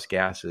greenhouse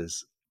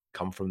gases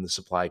come from the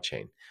supply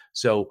chain.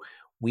 So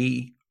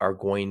we are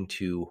going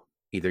to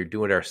either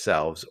do it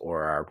ourselves,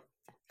 or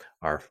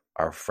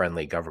our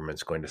friendly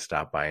government's going to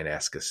stop by and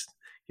ask us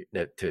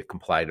to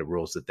comply to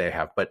rules that they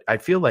have. But I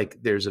feel like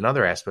there's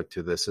another aspect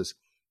to this is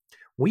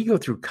we go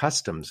through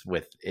customs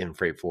in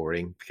freight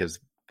forwarding because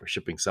we're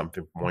shipping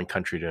something from one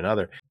country to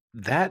another.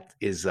 That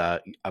is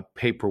a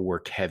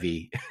paperwork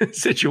heavy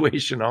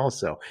situation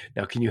also.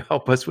 Now, can you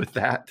help us with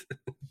that?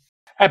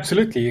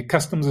 Absolutely.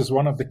 Customs is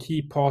one of the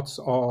key parts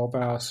of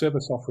our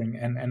service offering,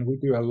 and we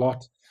do a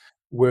lot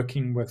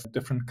working with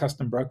different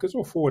custom brokers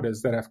or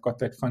forwarders that have got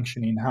that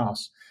function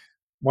in-house.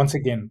 Once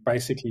again,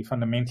 basically,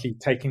 fundamentally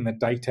taking the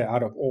data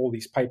out of all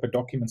these paper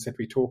documents that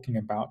we're talking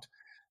about,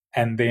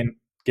 and then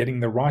getting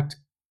the right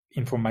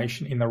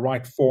information in the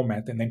right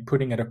format, and then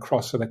putting it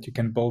across so that you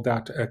can build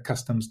out a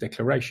customs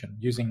declaration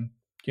using,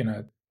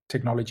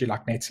 technology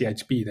like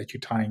NetCHB that you're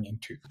tying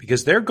into.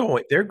 Because they're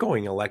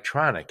going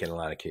electronic in a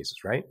lot of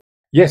cases, right?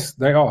 Yes,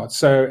 they are.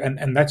 So,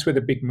 and that's where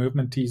the big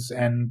movement is.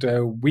 And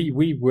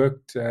we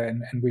worked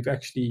and we've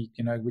actually,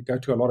 we go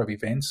to a lot of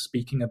events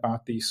speaking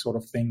about these sort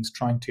of things,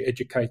 trying to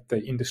educate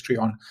the industry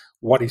on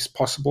what is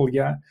possible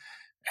here.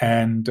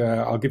 And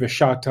I'll give a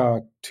shout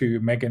out to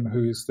Megan,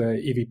 who's the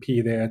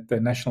EVP there at the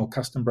National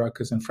Custom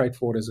Brokers and Freight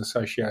Forwarders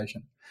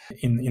Association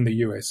in the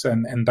US.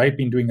 And they've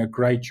been doing a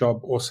great job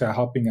also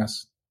helping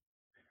us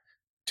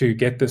to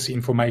get this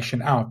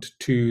information out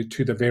to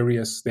the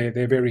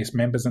their various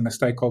members and the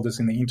stakeholders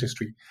in the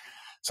industry,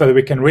 so that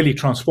we can really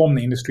transform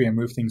the industry and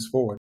move things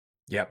forward.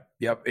 Yep.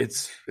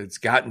 It's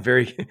gotten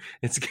very.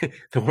 It's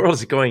the world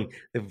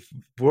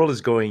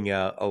is going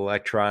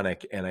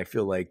electronic, and I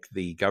feel like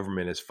the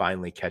government is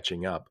finally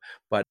catching up.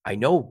 But I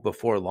know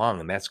before long,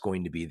 and that's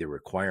going to be the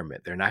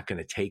requirement. They're not going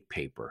to take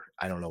paper.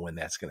 I don't know when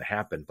that's going to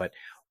happen. But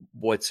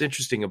what's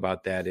interesting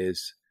about that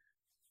is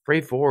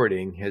freight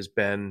forwarding has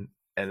been,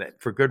 and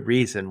for good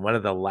reason, one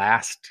of the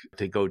last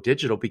to go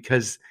digital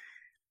because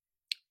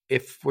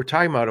if we're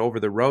talking about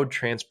over the road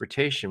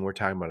transportation, we're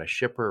talking about a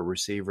shipper, a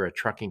receiver, a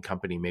trucking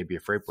company, maybe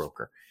a freight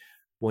broker.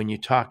 When you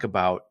talk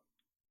about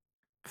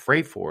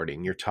freight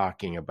forwarding, you're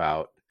talking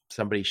about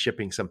somebody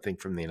shipping something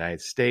from the United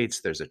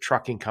States. There's a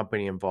trucking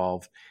company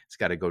involved. It's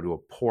got to go to a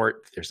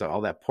port. There's all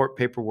that port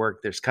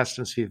paperwork. There's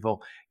customs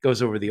people. It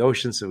goes over the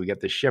ocean. So we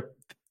get the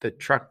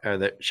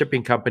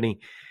shipping company,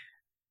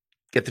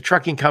 get the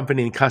trucking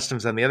company and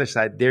customs on the other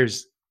side.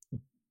 There's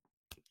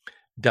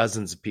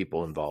dozens of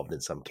people involved in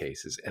some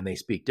cases, and they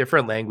speak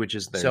different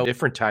languages, they're in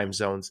different time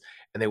zones,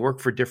 and they work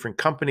for different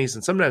companies,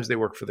 and sometimes they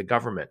work for the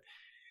government.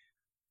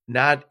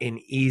 Not an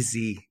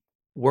easy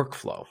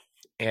workflow.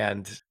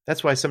 And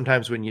that's why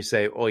sometimes when you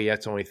say, oh yeah,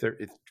 it's only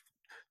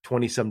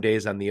 20 some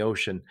days on the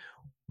ocean,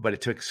 but it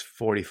took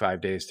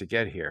 45 days to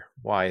get here.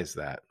 Why is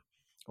that?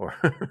 Or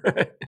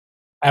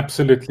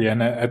Absolutely.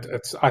 And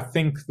I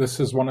think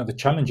this is one of the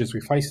challenges we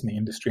face in the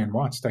industry, and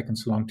why it's taken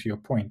so long, to your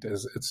point,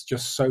 is it's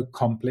just so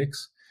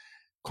complex,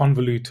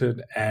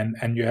 convoluted, and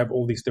you have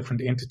all these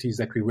different entities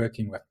that we're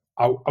working with.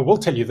 I will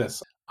tell you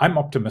this. I'm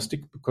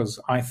optimistic because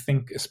I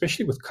think,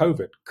 especially with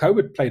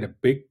COVID played a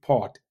big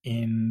part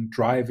in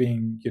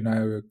driving,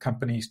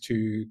 companies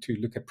to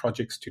look at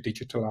projects to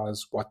digitalize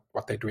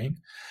what they're doing.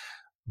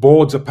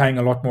 Boards are paying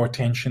a lot more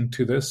attention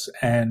to this,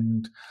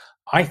 and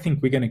I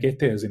think we're going to get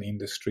there as an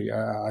industry.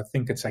 I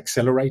think it's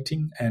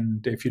accelerating.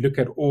 And if you look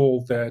at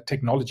all the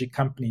technology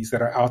companies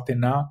that are out there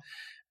now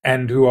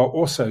and who are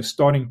also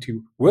starting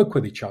to work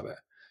with each other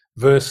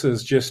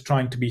versus just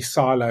trying to be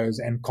silos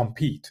and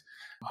compete,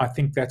 I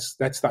think that's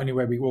the only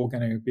way we're all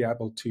going to be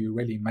able to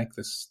really make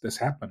this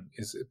happen,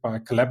 is by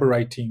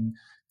collaborating,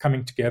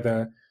 coming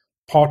together,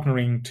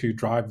 partnering to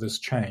drive this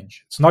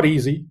change. It's not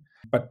easy,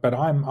 but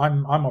I'm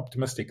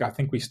optimistic. I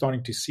think we're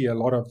starting to see a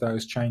lot of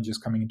those changes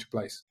coming into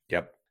place.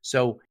 Yep.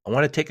 So I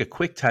want to take a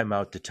quick time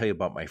out to tell you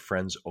about my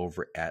friends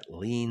over at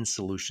Lean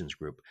Solutions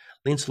Group.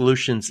 Lean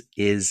Solutions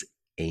is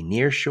a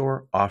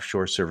nearshore,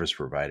 offshore service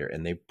provider,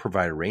 and they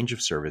provide a range of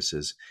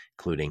services,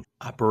 including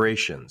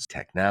operations,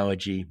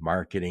 technology,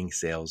 marketing,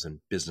 sales,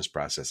 and business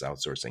process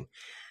outsourcing.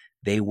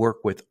 They work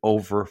with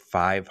over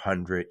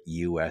 500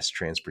 U.S.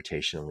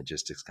 transportation and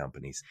logistics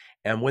companies.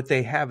 And what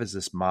they have is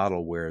this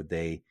model where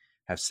they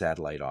have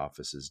satellite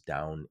offices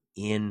down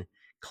in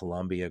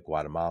Colombia,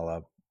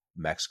 Guatemala,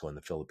 Mexico, and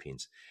the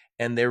Philippines.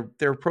 And their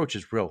approach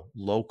is real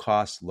low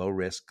cost, low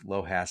risk,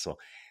 low hassle.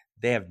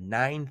 They have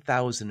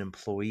 9,000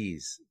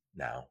 employees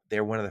now.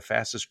 They're one of the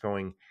fastest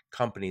growing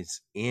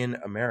companies in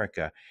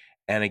America.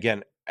 And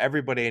again,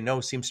 everybody I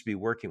know seems to be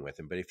working with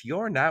them. But if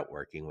you're not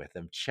working with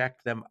them,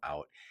 check them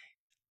out.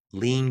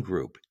 Lean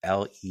Group,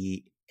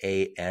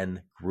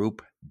 LEAN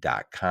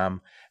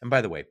Group.com. And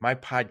by the way, my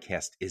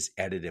podcast is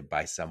edited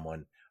by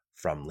someone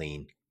from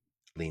Lean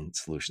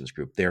Solutions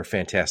Group. They're a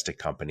fantastic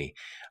company.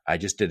 I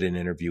just did an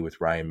interview with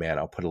Ryan Mann.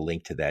 I'll put a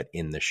link to that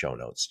in the show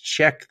notes.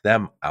 Check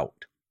them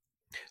out.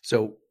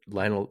 So,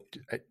 Lionel,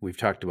 we've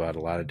talked about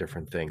a lot of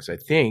different things. I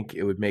think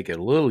it would make it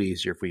a little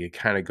easier if we could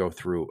kind of go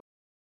through,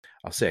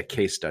 I'll say a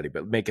case study,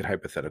 but make it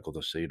hypothetical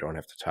so you don't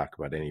have to talk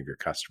about any of your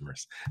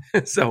customers.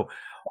 So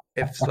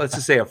if, let's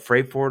just say, a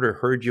freight forwarder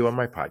heard you on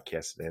my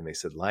podcast today and they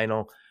said,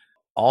 Lionel,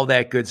 all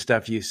that good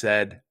stuff you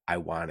said, I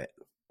want it.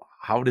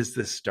 How does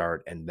this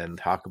start? And then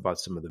talk about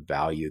some of the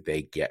value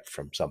they get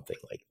from something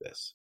like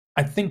this.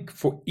 I think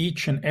for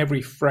each and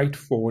every freight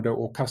forwarder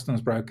or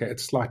customs broker,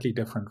 it's slightly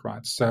different,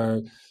 right?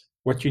 So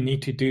what you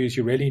need to do is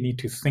you really need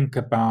to think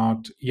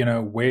about,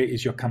 where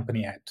is your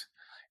company at?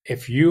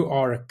 If you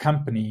are a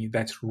company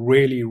that's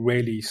really,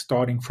 really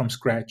starting from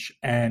scratch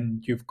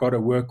and you've got a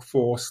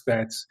workforce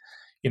that's,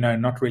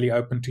 not really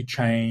open to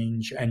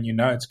change, and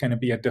it's going to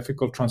be a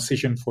difficult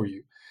transition for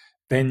you,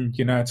 then,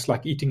 it's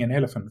like eating an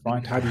elephant,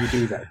 right? How do you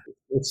do that?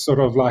 It's sort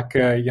of like,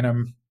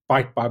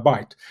 bite by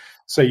bite.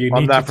 So you need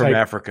I'm not to from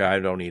Africa. I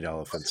don't eat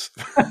elephants.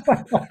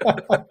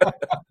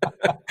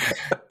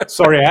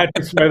 Sorry, I had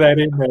to throw that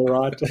in there,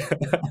 right?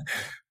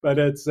 But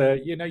it's,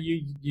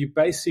 you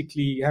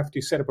basically have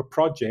to set up a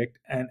project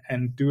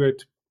and do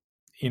it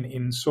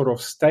in sort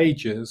of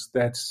stages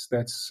that's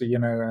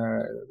going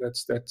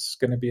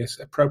to be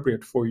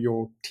appropriate for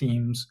your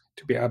teams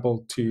to be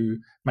able to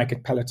make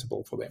it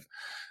palatable for them.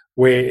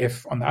 Where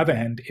if, on the other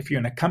hand, if you're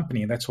in a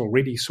company that's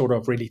already sort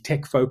of really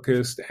tech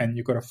focused and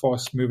you've got a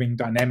fast moving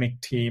dynamic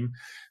team,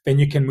 then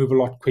you can move a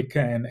lot quicker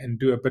and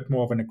do a bit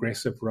more of an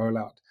aggressive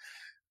rollout.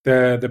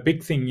 The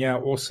big thing here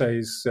also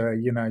is,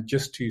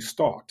 just to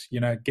start,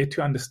 get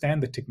to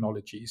understand the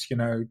technologies,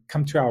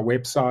 come to our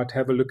website,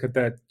 have a look at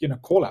that,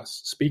 call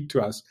us, speak to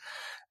us,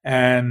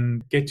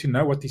 and get to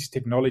know what these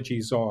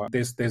technologies are.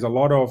 There's a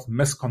lot of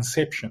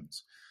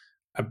misconceptions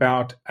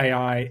about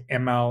AI,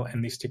 ML,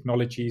 and these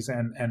technologies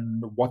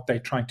and what they're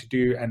trying to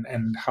do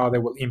and how they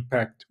will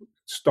impact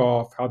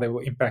staff, how they will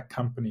impact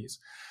companies.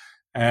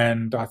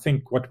 And I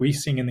think what we're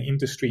seeing in the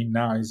industry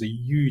now is a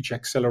huge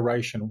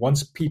acceleration.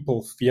 Once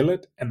people feel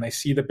it and they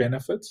see the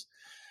benefits,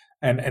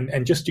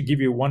 and just to give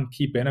you one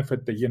key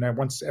benefit that,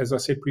 once, as I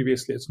said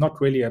previously, it's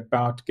not really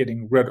about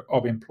getting rid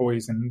of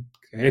employees and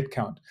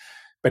headcount.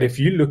 But if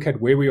you look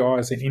at where we are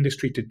as an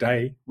industry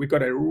today, we've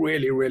got a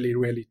really, really,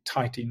 really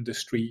tight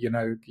industry.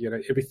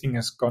 Everything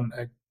has gone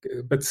a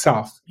bit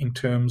south in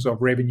terms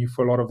of revenue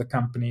for a lot of the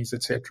companies,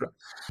 etc.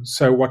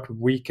 So what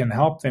we can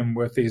help them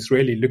with is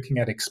really looking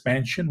at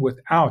expansion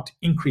without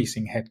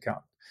increasing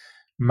headcount,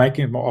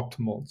 making it more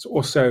optimal. It's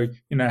also,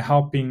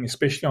 helping,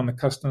 especially on the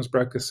customs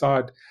broker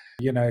side,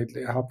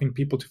 helping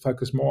people to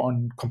focus more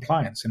on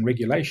compliance and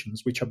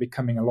regulations, which are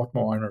becoming a lot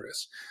more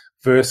onerous,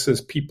 versus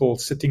people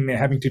sitting there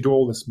having to do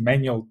all this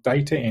manual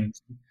data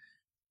entry,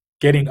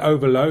 getting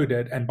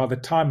overloaded. And by the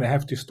time they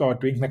have to start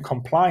doing the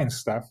compliance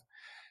stuff,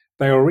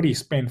 they already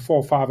spend 4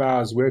 or 5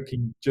 hours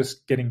working,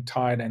 just getting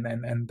tired,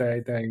 and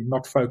they're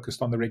not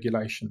focused on the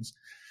regulations.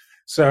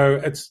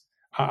 So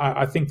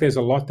I think there's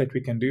a lot that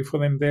we can do for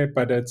them there,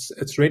 but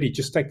it's really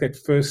just take that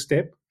first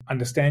step,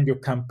 understand your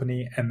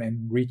company, and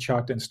then reach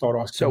out and start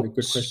asking the good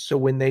questions. So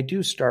when they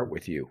do start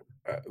with you,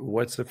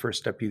 what's the first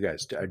step you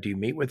guys do? Do you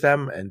meet with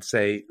them and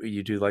say,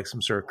 you do like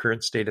some sort of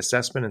current state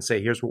assessment and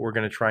say, here's what we're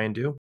going to try and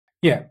do?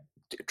 Yeah.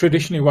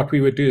 Traditionally, what we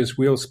would do is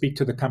we'll speak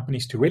to the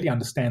companies to really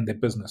understand their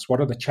business.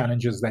 What are the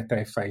challenges that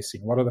they're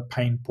facing? What are the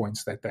pain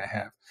points that they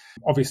have?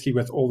 Obviously,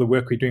 with all the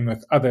work we're doing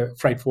with other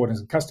freight forwarders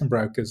and custom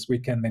brokers, we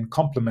can then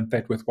complement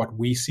that with what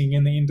we're seeing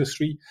in the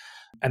industry.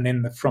 And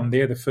then from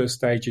there, the first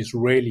stage is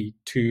really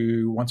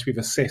to, once we've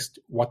assessed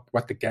what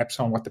the gaps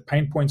are and what the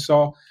pain points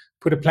are,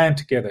 put a plan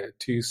together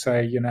to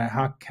say,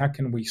 how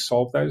can we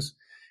solve those?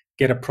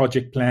 Get a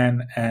project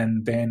plan,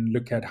 and then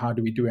look at how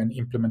do we do an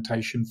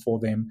implementation for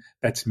them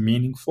that's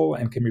meaningful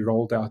and can be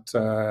rolled out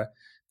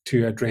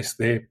to address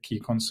their key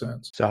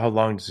concerns. So how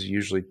long does it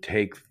usually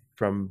take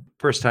from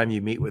first time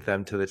you meet with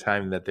them to the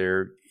time that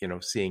they're,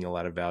 seeing a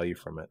lot of value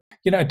from it?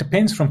 It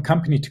depends from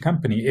company to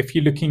company. If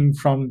you're looking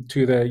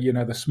to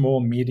the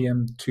small,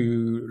 medium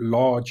to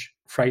large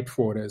freight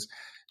forwarders,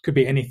 it could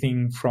be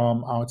anything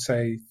from, I would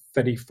say,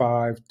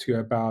 35 to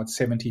about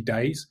 70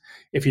 days.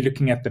 If you're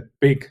looking at the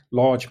big,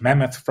 large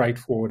mammoth freight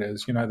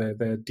forwarders,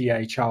 the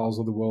DHLs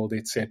of the world,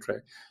 etc.,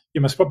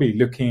 you must probably be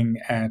looking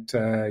at,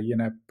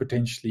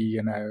 potentially,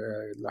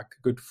 like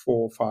a good 4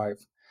 or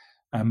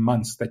 5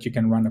 months that you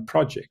can run a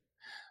project.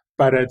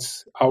 But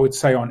I would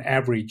say on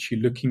average,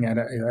 you're looking at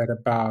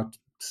about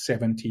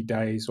 70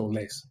 days or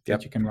less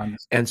that you can run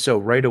this. And so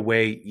right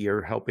away,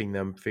 you're helping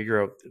them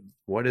figure out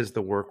what is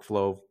the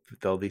workflow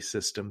with all these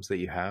systems that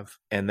you have.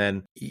 And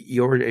then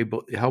you're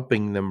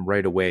helping them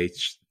right away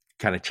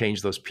kind of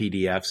change those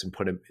PDFs and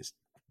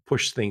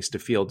push things to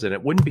fields. And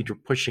it wouldn't be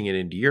pushing it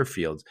into your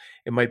fields.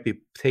 It might be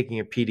taking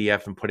a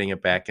PDF and putting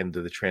it back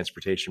into the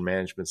transportation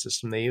management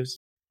system they use.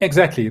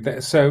 Exactly.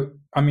 So,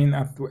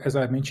 as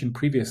I mentioned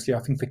previously, I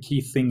think the key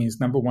thing is,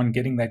 number one,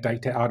 getting that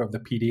data out of the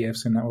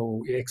PDFs and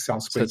Excel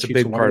spreadsheets. So that's a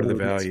big part of the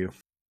value.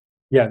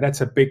 Yeah, that's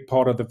a big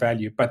part of the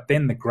value. But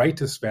then the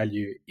greatest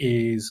value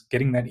is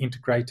getting that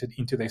integrated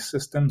into their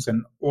systems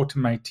and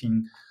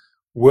automating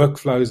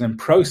workflows and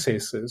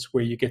processes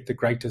where you get the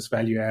greatest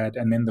value add,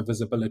 and then the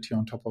visibility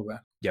on top of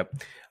that.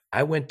 Yep.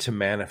 I went to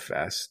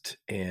Manifest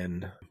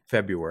in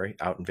February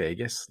out in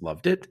Vegas,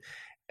 loved it.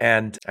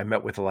 And I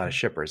met with a lot of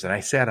shippers, and I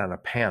sat on a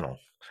panel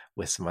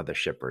with some other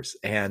shippers,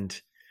 and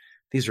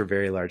these were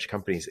very large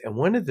companies. And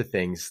one of the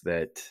things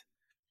that,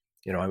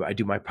 I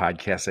do my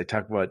podcast, I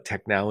talk about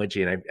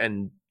technology,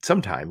 and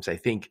sometimes I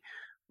think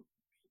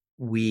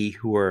we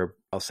who are,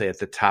 I'll say, at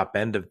the top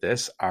end of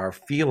this are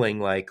feeling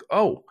like,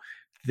 oh,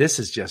 this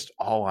is just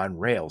all on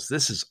rails.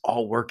 This is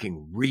all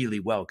working really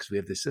well because we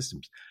have the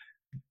systems.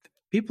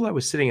 People I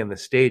was sitting on the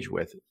stage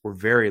with were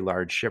very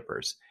large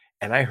shippers,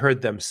 and I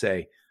heard them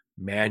say,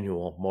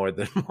 manual more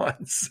than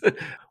once.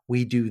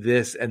 We do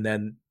this, and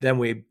then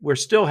we're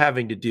still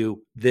having to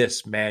do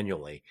this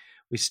manually.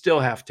 We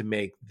still have to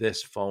make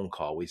this phone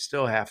call. We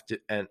still have to,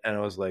 and I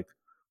was like,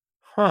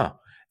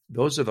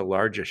 those are the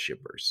largest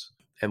shippers,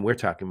 and we're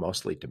talking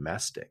mostly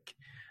domestic.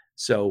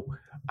 So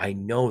I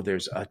know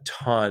there's a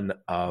ton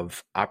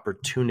of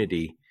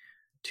opportunity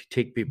to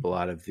take people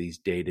out of these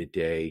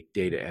day-to-day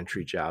data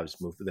entry jobs,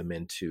 move them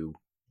into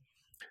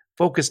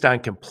focused on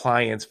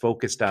compliance,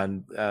 focused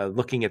on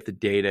looking at the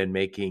data and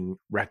making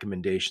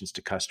recommendations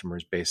to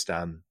customers based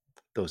on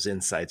those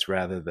insights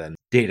rather than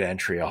data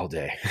entry all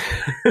day.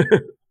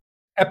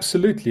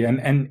 Absolutely.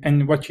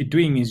 And what you're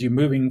doing is you're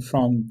moving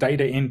from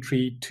data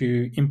entry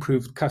to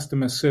improved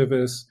customer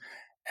service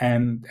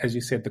and, as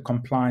you said, the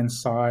compliance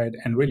side,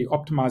 and really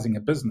optimizing a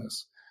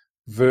business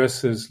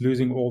versus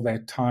losing all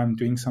that time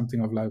doing something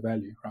of low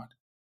value, right?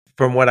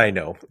 From what I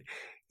know,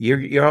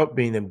 you're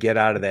helping them get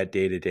out of that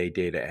day-to-day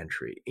data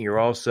entry. You're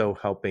also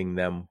helping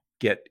them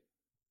get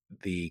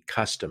the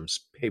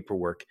customs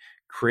paperwork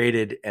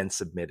created and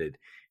submitted.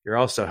 you're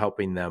also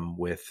helping them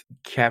with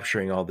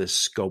capturing all this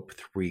scope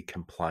 3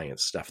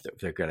 compliance stuff that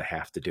they're going to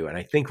have to do. And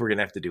I think we're going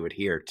to have to do it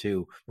here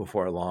too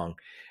before long.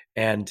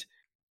 And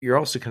you're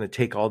also going to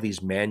take all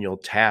these manual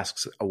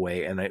tasks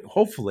away. And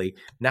hopefully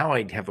now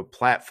I have a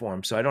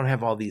platform so I don't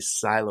have all these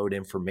siloed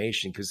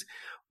information. Because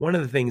one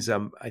of the things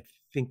I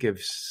think I've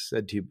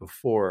said to you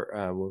before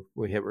when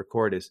we hit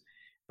record is,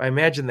 if I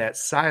imagine that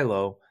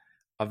silo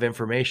of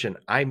information,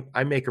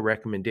 I make a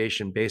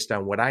recommendation based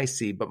on what I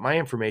see, but my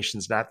information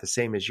is not the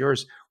same as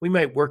yours. We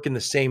might work in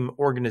the same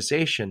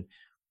organization,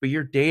 but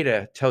your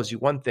data tells you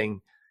one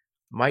thing.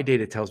 My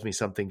data tells me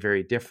something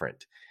very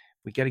different.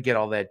 We got to get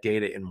all that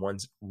data in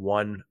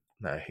one.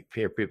 I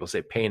hear people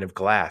say pane of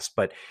glass,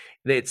 but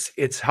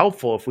it's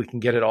helpful if we can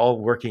get it all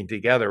working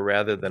together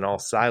rather than all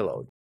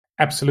siloed.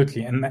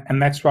 Absolutely.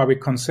 And that's why we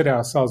consider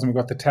ourselves, and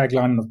we've got the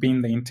tagline of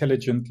being the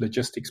intelligent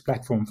logistics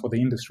platform for the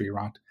industry,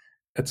 right?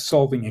 It's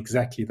solving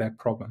exactly that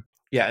problem.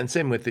 Yeah, and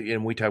same with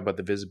and we talk about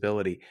the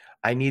visibility.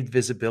 I need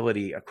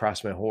visibility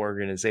across my whole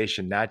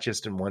organization, not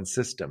just in one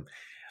system.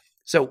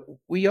 So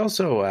we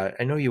also,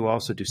 I know you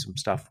also do some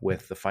stuff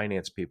with the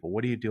finance people.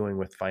 What are you doing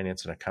with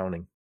finance and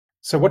accounting?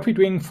 So what we're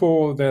doing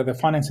for the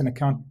finance and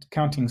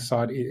accounting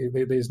side,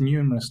 there's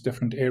numerous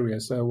different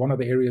areas. So one of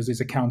the areas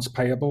is accounts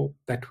payable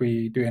that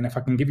we do. And if I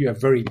can give you a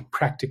very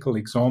practical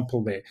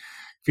example there,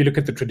 if you look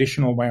at the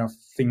traditional way of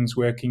things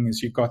working,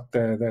 is you've got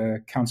the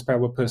accounts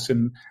payable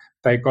person,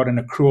 they got an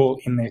accrual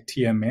in their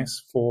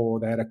TMS for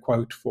they had a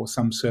quote for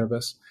some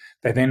service.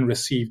 They then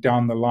receive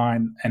down the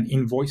line an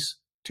invoice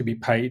to be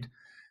paid.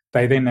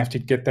 They then have to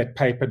get that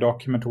paper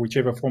document or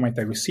whichever format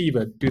they receive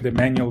it, do the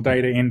manual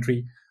data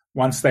entry.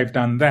 Once they've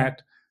done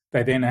that,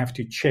 they then have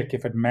to check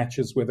if it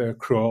matches with their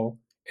accrual.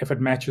 If it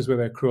matches with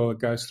their accrual, it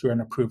goes through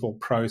an approval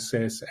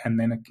process and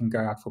then it can go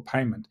out for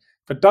payment.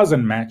 If it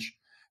doesn't match,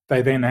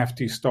 they then have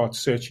to start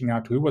searching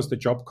out who was the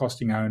job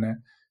costing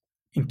owner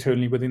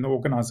internally within the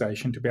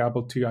organization to be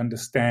able to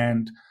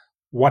understand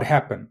what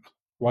happened.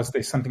 Was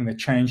there something that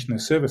changed in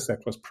the service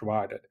that was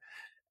provided?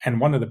 And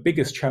one of the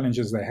biggest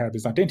challenges they have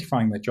is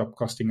identifying the job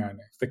costing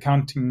owner. If the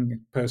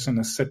accounting person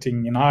is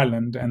sitting in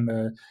Ireland and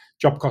the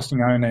job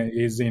costing owner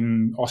is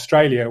in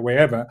Australia,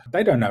 wherever,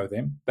 they don't know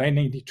them. They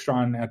need to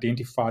try and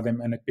identify them,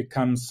 and it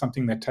becomes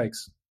something that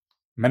takes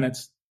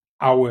minutes,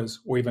 hours,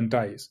 or even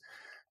days.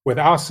 With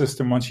our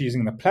system, once you're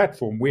using the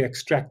platform, we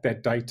extract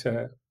that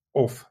data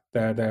off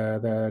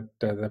the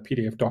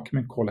PDF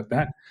document, call it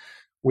that.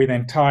 We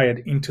then tie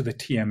it into the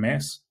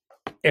TMS.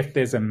 If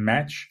there's a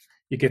match,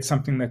 you get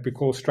something that we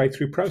call straight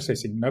through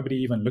processing. Nobody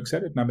even looks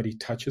at it, nobody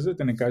touches it,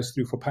 and it goes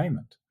through for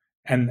payment.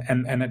 And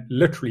it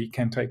literally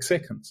can take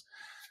seconds.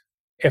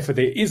 If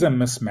there is a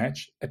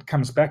mismatch, it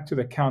comes back to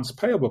the accounts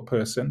payable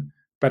person,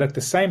 but at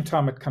the same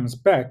time it comes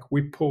back,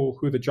 we pull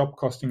who the job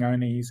costing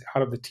owner is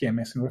out of the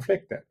TMS and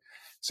reflect that.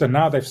 So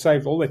now they've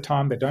saved all their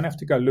time. They don't have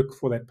to go look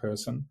for that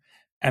person.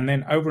 And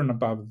then over and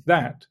above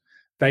that,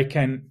 they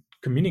can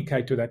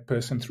communicate to that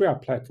person through our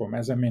platform,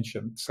 as I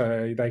mentioned.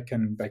 So they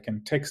can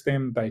text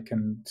them, they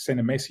can send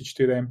a message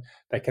to them,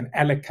 they can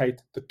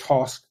allocate the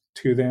task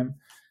to them.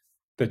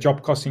 The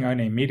job costing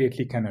owner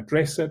immediately can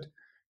address it.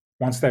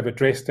 Once they've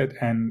addressed it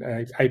and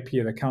AP,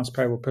 the accounts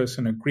payable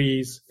person,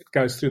 agrees, it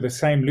goes through the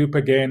same loop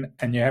again,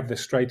 and you have the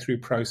straight through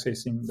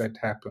processing that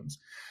happens.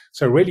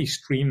 So it really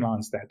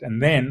streamlines that.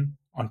 And then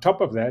on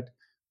top of that,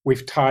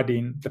 we've tied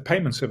in the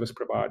payment service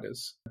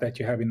providers that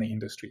you have in the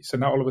industry. So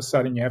now all of a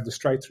sudden you have the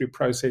straight through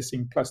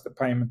processing plus the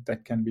payment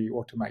that can be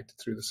automated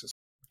through the system.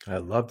 I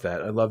love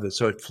that. I love that.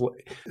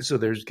 So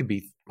there's could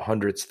be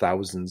hundreds,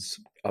 thousands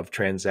of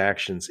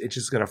transactions. It's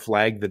just going to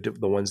flag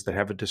the ones that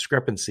have a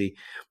discrepancy.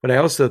 But I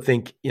also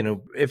think,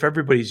 if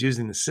everybody's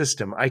using the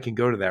system, I can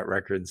go to that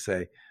record and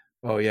say,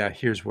 oh yeah,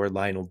 here's where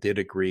Lionel did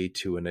agree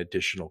to an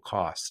additional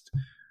cost,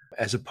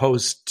 as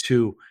opposed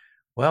to,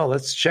 well,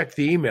 let's check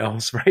the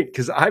emails, right?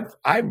 Because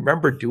I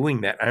remember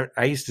doing that.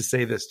 I used to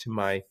say this to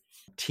my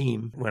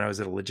team when I was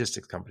at a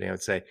logistics company. I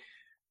would say,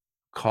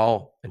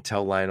 call and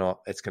tell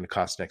Lionel it's going to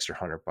cost an extra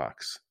 $100.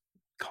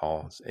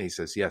 Call. And he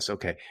says, yes,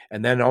 okay.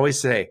 And then always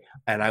say,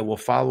 and I will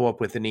follow up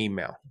with an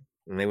email.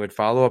 And they would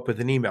follow up with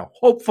an email,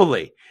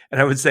 hopefully. And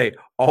I would say,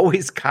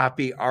 always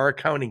copy our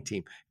accounting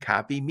team,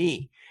 copy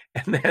me.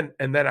 And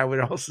then I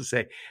would also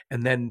say,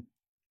 and then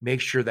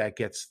make sure that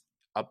gets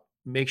up,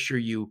 make sure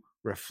you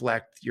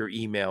reflect your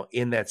email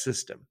in that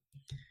system.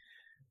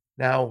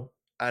 Now,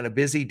 on a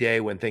busy day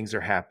when things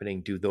are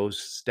happening, do those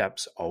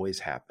steps always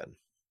happen?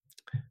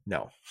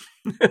 No.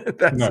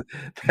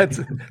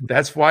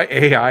 That's why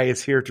AI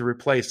is here to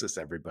replace us,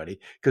 everybody,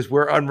 because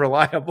we're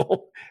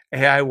unreliable.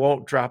 AI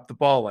won't drop the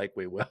ball like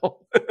we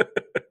will.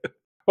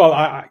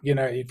 Well,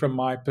 from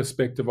my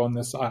perspective on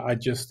this, I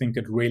just think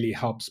it really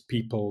helps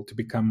people to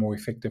become more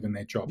effective in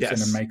their jobs, Yes.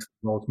 And it makes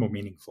the world more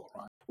meaningful,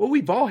 right? Well,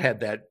 we've all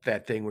had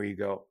that thing where you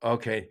go,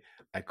 okay,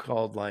 I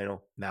called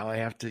Lionel. Now I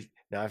have to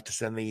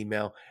send the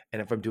email,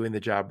 and if I'm doing the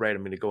job right,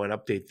 I'm going to go and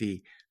update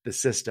the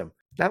system.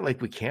 Not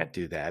like we can't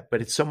do that,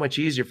 but it's so much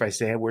easier if I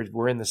say, hey,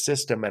 we're in the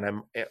system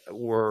and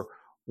we're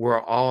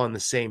all on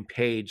the same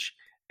page,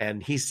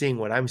 and he's seeing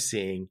what I'm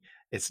seeing.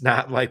 It's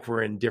not like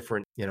we're in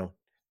different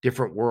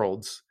different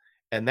worlds.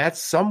 And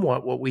that's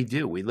somewhat what we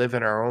do. We live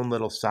in our own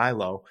little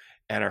silo,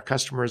 and our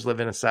customers live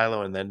in a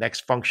silo, and the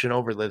next function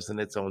over lives in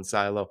its own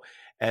silo.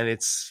 And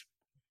it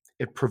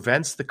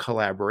prevents the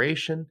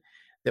collaboration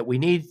that we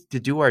need to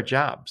do our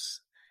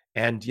jobs.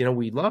 And,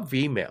 we love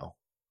email,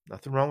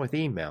 nothing wrong with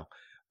email,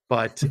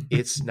 but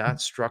it's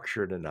not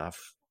structured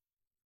enough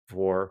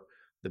for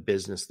the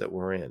business that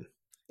we're in.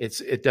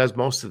 It does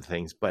most of the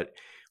things, but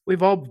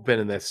we've all been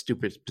in that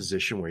stupid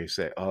position where you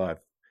say, oh,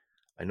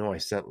 I know I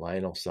sent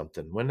Lionel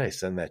something. When did I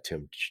send that to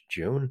him?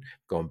 June?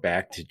 Going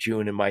back to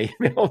June in my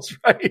emails,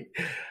 right?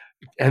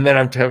 And then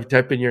I'm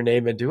typing your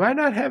name in. Do I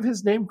not have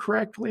his name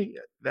correctly?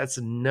 That's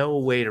no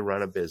way to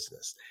run a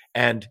business.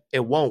 And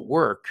it won't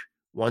work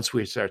once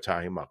we start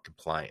talking about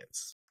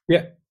compliance.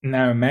 Yeah.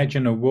 Now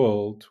imagine a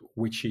world,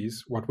 which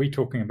is what we're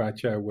talking about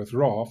here with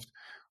Raft,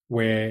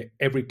 where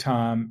every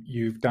time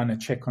you've done a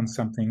check on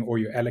something or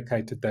you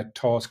allocated that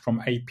task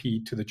from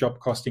AP to the job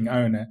costing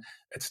owner,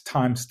 it's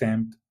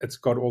time-stamped. It's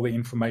got all the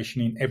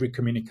information in. Every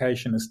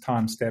communication is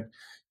time-stamped.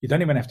 You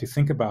don't even have to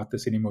think about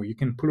this anymore. You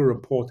can pull a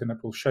report and it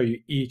will show you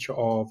each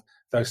of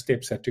those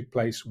steps that took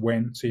place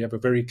when, so you have a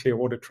very clear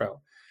audit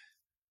trail.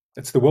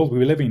 It's the world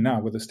we're living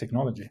now with this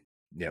technology.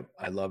 Yeah,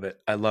 I love it.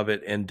 I love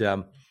it. And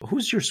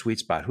who's your sweet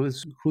spot?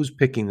 Who's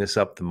picking this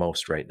up the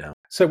most right now?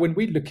 So when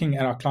we're looking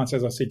at our clients,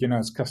 as I said,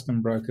 as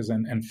custom brokers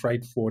and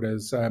freight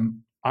forwarders,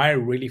 I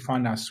really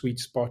find our sweet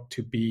spot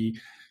to be,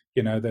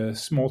 the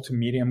small to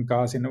medium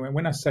guys. And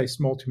when I say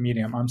small to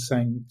medium, I'm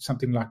saying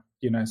something like,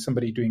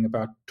 somebody doing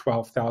about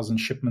 12,000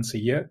 shipments a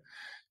year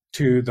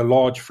to the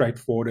large freight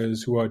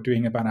forwarders who are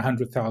doing about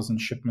 100,000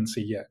 shipments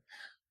a year.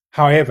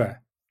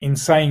 However, in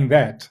saying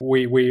that,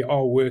 we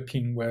are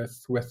working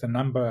with a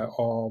number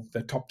of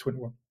the top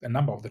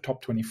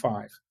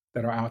 25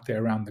 that are out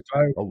there around the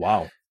globe. Oh,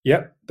 wow.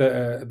 Yep,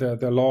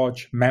 the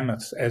large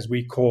mammoths, as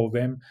we call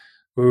them,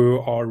 who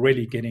are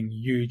really getting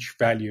huge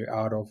value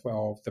out of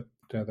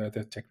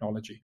the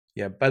technology.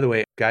 Yeah, by the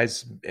way,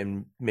 guys,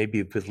 and maybe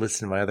you've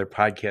listened to my other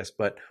podcast,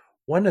 but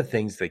one of the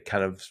things that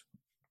kind of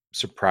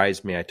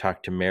surprised me, I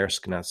talked to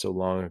Maersk not so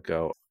long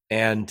ago,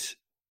 and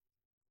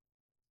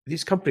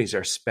these companies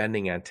are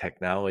spending on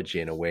technology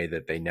in a way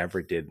that they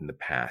never did in the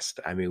past.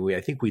 I mean,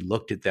 I think we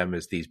looked at them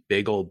as these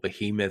big old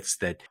behemoths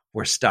that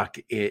were stuck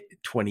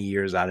 20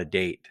 years out of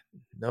date.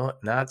 No,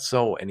 not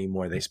so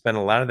anymore. They spent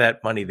a lot of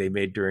that money they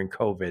made during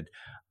COVID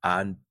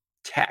on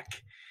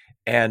tech.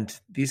 And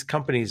these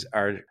companies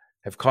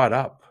have caught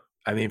up.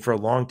 I mean, for a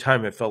long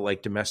time, it felt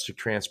like domestic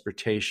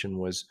transportation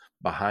was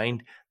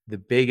behind. The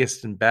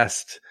biggest and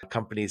best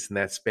companies in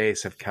that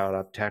space have caught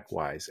up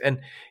tech-wise. And,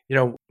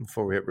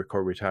 before we hit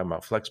record, we were talking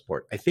about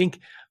Flexport. I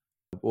think,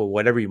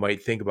 whatever you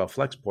might think about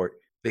Flexport,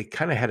 they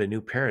kind of had a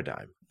new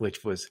paradigm,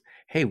 which was,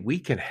 hey, we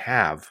can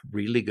have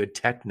really good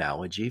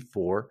technology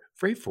for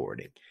freight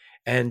forwarding.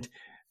 And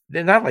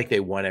they're not like they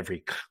want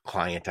every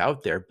client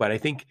out there, but I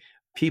think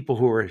people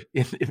who are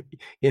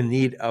in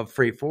need of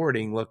freight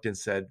forwarding looked and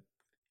said,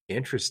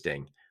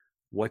 interesting,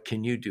 what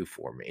can you do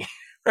for me?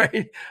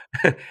 Right.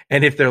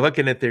 And if they're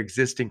looking at their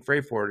existing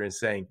freight forwarder and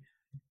saying,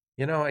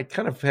 I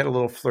kind of had a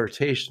little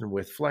flirtation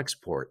with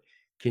Flexport.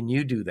 Can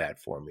you do that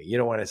for me? You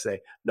don't want to say,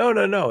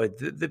 no.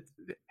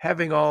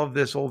 Having all of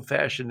this old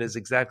fashioned is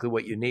exactly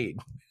what you need.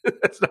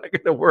 That's not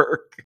going to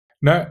work.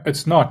 No,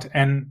 it's not.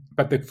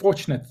 But the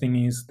fortunate thing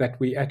is that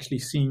we actually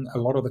seeing a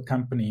lot of the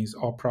companies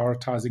are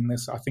prioritizing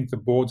this. I think the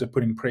boards are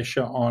putting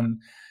pressure on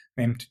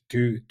them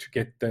to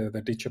get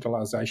the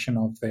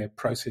digitalization of their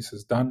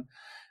processes done.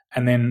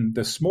 And then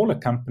the smaller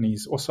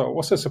companies also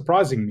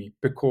surprising me,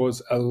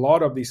 because a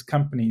lot of these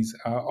companies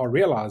are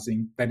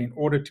realizing that in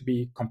order to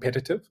be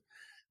competitive,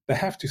 they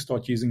have to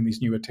start using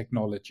these newer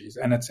technologies.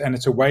 And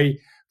it's a way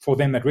for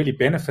them that really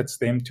benefits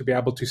them to be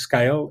able to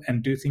scale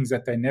and do things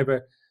that they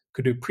never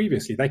could do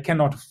previously. They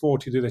cannot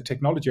afford to do the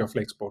technology of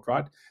Flexport,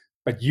 right?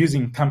 But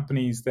using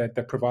companies that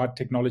provide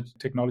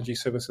technology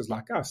services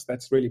like us,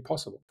 that's really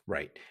possible.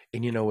 Right.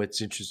 And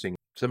it's interesting.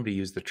 Somebody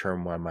used the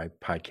term on my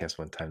podcast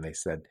one time. They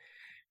said,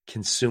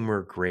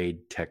 consumer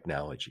grade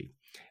technology.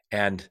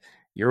 And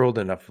you're old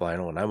enough,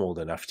 Lionel, and I'm old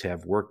enough to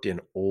have worked in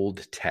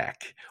old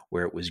tech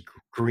where it was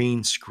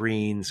green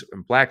screens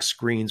and black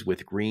screens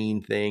with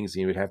green things.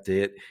 And you would have to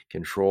hit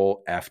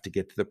Control F to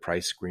get to the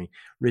price screen.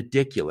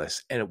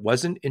 Ridiculous. And it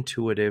wasn't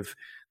intuitive.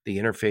 The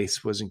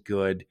interface wasn't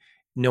good.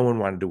 No one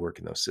wanted to work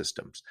in those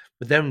systems.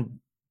 But then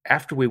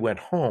after we went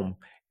home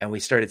and we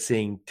started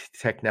seeing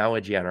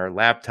technology on our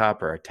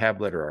laptop or our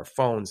tablet or our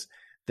phones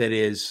that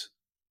is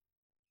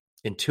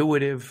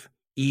intuitive,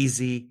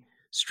 easy,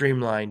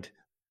 streamlined,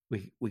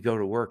 we go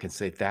to work and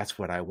say, that's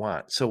what I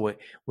want. So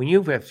when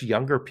you have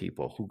younger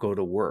people who go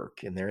to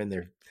work and they're in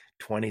their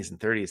 20s and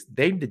 30s,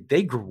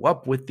 they grew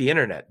up with the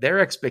internet. Their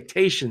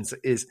expectations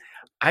is,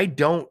 I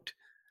don't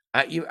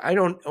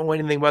know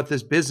anything about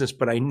this business,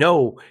 but I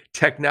know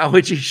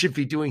technology should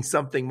be doing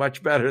something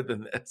much better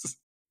than this.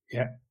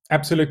 Yeah,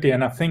 absolutely.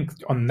 And I think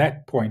on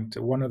that point,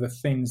 one of the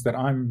things that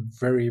I'm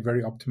very,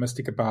 very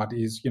optimistic about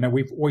is,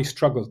 we've always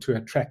struggled to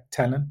attract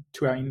talent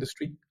to our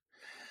industry.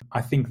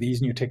 I think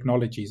these new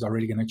technologies are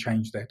really going to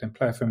change that and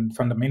play a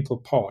fundamental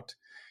part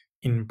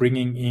in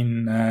bringing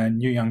in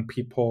new young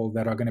people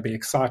that are going to be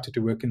excited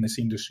to work in this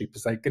industry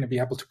because they're going to be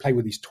able to play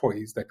with these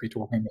toys that we're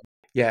talking about.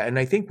 Yeah, and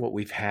I think what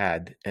we've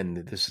had, and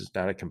this is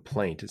not a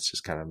complaint, it's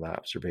just kind of an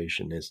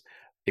observation, is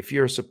if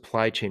you're a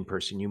supply chain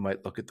person, you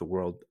might look at the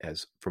world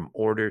as from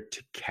order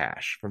to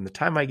cash. From the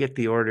time I get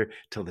the order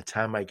till the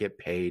time I get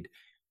paid,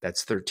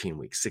 that's 13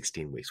 weeks,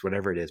 16 weeks,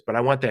 whatever it is. But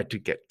I want that to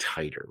get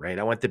tighter, right?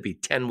 I want that to be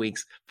 10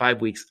 weeks,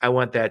 5 weeks. I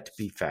want that to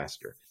be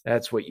faster.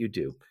 That's what you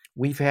do.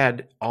 We've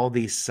had all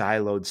these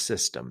siloed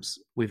systems.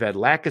 We've had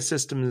lack of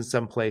systems in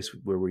some place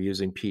where we're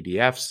using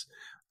PDFs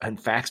and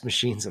fax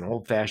machines and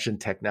old-fashioned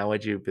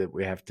technology that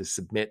we have to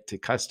submit to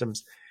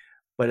customs.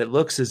 But it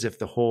looks as if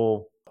the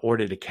whole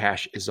order to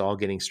cash is all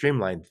getting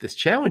streamlined. This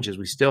challenge is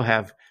we still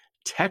have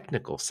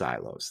technical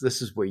silos.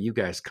 This is where you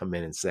guys come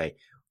in and say,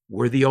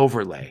 we're the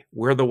overlay.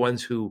 We're the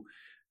ones who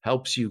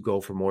helps you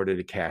go from order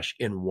to cash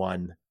in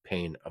one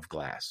pane of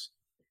glass,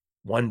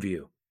 one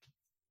view.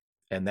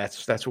 And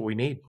that's what we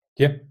need.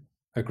 Yeah,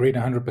 agreed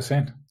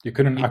 100%. I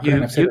couldn't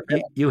have said it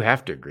better. You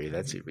have to agree.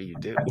 That's what you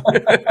do.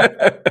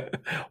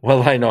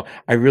 Well, I know.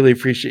 I really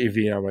appreciate you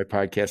being on my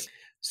podcast.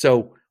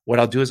 So what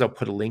I'll do is I'll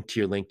put a link to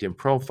your LinkedIn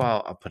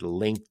profile. I'll put a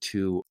link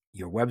to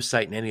your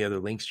website and any other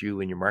links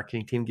you and your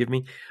marketing team give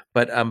me.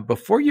 But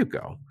before you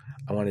go,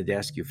 I wanted to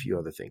ask you a few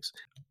other things.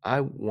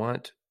 I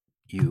want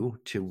you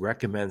to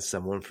recommend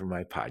someone for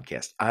my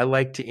podcast. I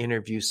like to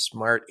interview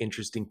smart,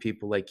 interesting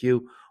people like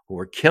you who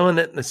are killing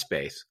it in the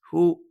space.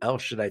 Who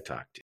else should I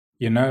talk to?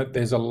 You know,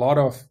 there's a lot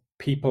of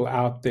people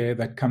out there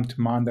that come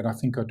to mind that I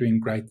think are doing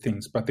great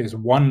things, but there's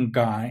one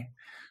guy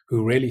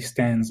who really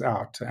stands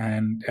out,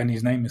 and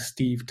his name is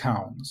Steve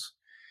Towns.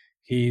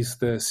 He's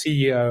the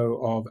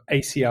CEO of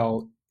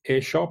ACL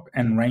Airshop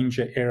and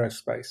Ranger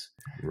Aerospace.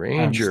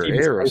 Ranger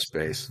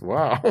Aerospace,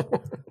 wow.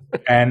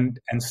 and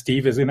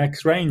Steve is an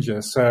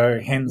ex-Ranger, so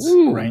hence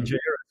Ooh. Ranger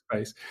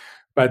Aerospace.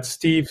 But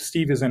Steve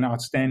is an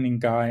outstanding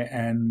guy,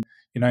 and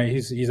you know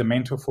he's a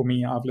mentor for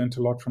me. I've learned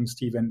a lot from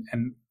Steve,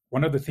 and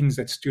one of the things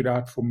that stood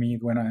out for me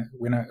when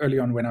I early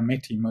on when I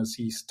met him was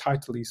his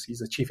title is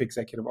he's a Chief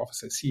Executive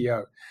Officer,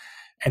 CEO.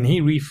 And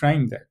he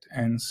reframed it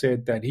and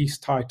said that his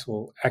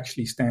title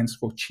actually stands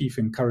for Chief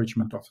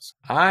Encouragement Officer.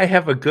 I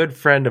have a good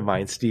friend of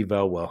mine, Steve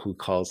Elwell, who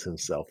calls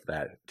himself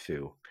that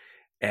too.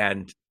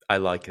 And I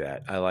like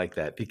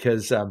that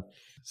because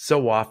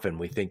so often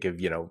we think of,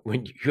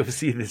 when you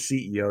see the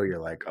CEO,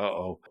 you're like,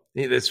 uh-oh,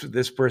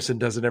 this person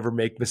doesn't ever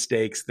make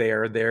mistakes. They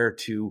are there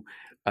to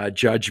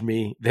judge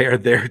me. They're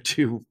there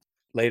to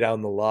lay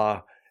down the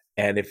law.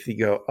 And if you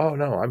go, oh,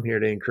 no, I'm here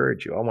to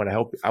encourage you. I want to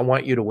help you. I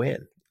want you to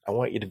win. I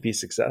want you to be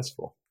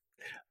successful.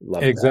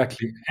 Love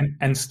exactly.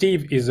 And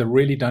Steve is a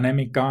really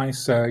dynamic guy.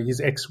 So he's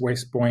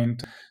ex-West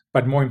Point.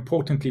 But more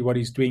importantly, what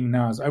he's doing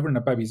now is over and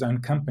above his own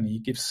company. He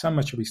gives so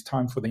much of his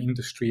time for the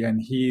industry. And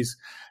he's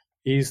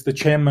the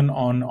chairman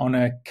on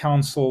a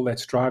council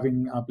that's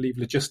driving, I believe,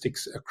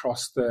 logistics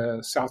across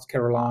the South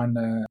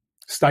Carolina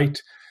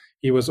state.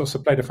 He was also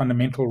played a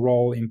fundamental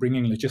role in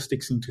bringing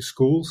logistics into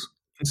schools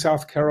in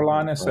South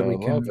Carolina so we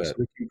can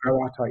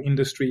grow out our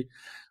industry.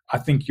 I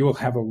think you'll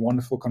have a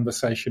wonderful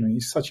conversation. And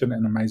he's such an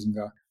amazing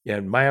guy. Yeah,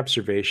 and my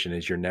observation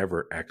is you're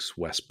never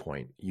ex-West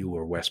Point. You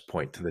were West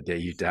Point to the day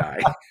you die.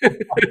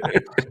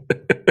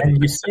 And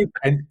you see,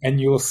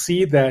 and you'll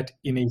see that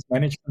in his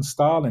management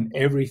style and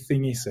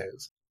everything he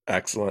says.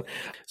 Excellent.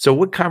 So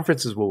what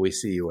conferences will we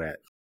see you at?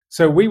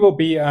 So we will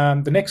be,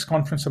 the next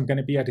conference I'm going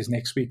to be at is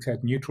next week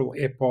at Neutral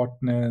Air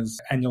Partners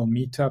annual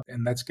meetup,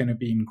 and that's going to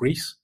be in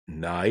Greece.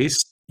 Nice.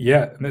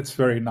 Yeah, that's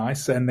very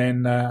nice. And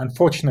then,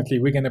 unfortunately,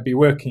 we're going to be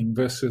working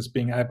versus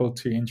being able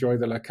to enjoy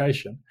the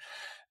location.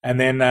 And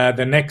then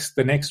the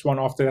next one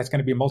after that's going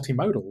to be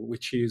multimodal,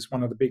 which is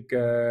one of the big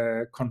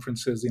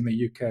conferences in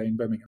the UK in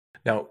Birmingham.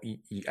 Now,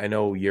 I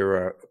know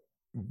you're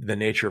the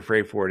nature of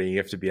freight forwarding. You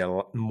have to be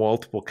on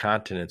multiple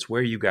continents.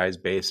 Where are you guys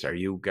based?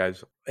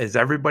 Is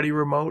everybody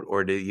remote,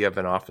 or do you have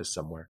an office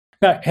somewhere?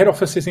 No, head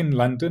office is in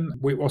London.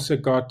 We've also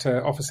got an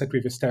office that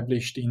we've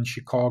established in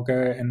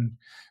Chicago, and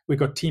we've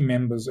got team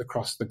members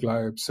across the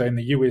globe. So in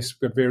the US,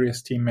 we've got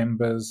various team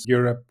members.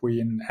 Europe,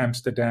 we're in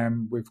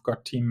Amsterdam. We've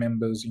got team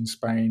members in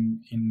Spain,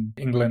 in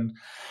England.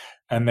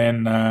 And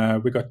then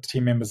we've got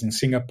team members in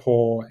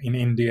Singapore, in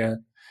India.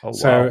 Oh, wow.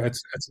 So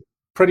it's a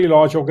pretty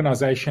large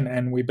organization,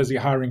 and we're busy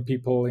hiring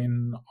people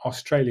in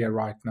Australia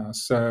right now.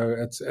 So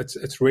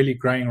it's really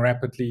growing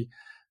rapidly.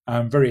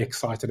 I'm very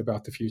excited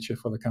about the future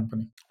for the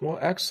company. Well,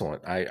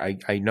 excellent.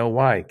 I know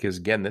why, because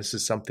again, this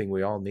is something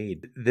we all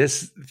need.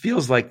 This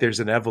feels like there's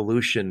an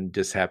evolution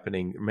just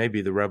happening,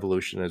 maybe the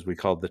revolution as we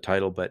called the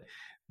title, but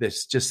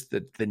this just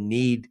the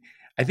need.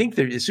 I think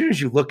that as soon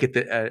as you look at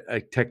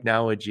the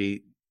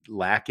technology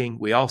lacking,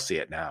 we all see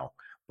it now.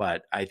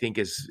 But I think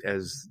as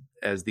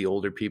the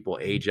older people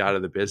age out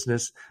of the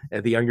business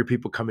and the younger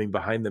people coming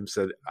behind them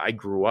said, I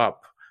grew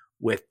up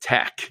with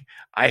tech.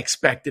 I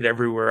expect it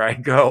everywhere I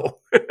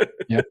go.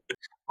 Yeah.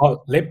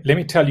 Oh, let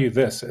me tell you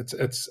this.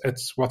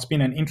 It's what's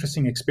been an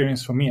interesting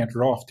experience for me at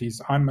Raft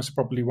is I'm most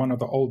probably one of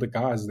the older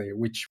guys there,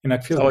 which, it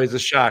It's feels like always a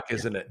shock,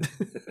 isn't it?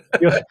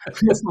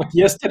 feels like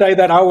yesterday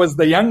that I was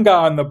the young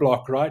guy on the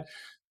block, right?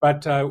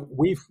 But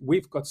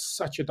we've got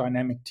such a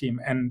dynamic team,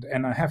 and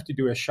I have to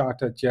do a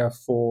shout out here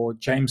for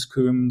James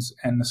Coombs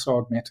and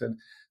Nasag Mehta,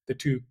 the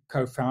two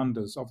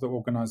co-founders of the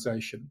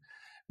organization.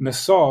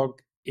 Nasag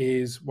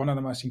is one of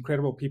the most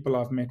incredible people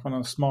I've met, one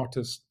of the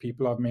smartest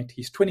people I've met.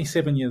 He's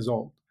 27 years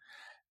old.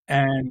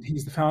 And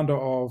he's the founder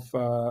of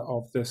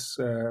this,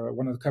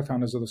 one of the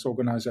co-founders of this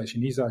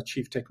organization. He's our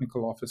chief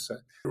technical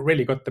officer.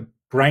 Really got the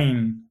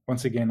brain,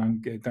 once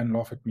again, don't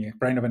laugh at me,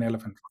 brain of an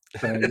elephant.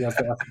 So he has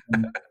the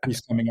African piece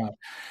coming out.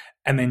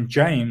 And then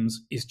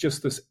James is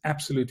just this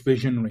absolute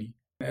visionary.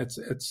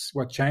 It's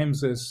what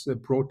James has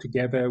brought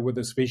together with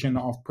this vision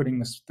of putting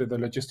the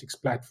logistics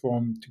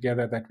platform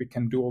together, that we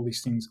can do all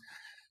these things.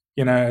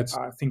 It's,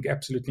 I think,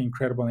 absolutely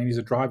incredible. And he's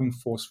a driving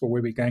force for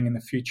where we're going in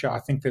the future. I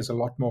think there's a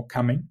lot more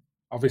coming.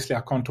 Obviously,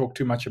 I can't talk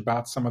too much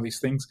about some of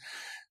these things,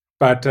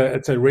 but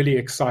it's a really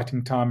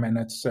exciting time. And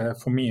it's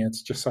for me,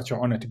 it's just such an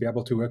honor to be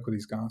able to work with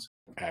these guys.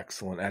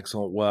 Excellent.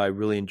 Well, I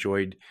really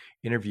enjoyed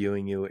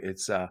interviewing you.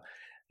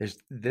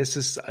 This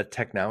is a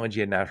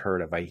technology I'd not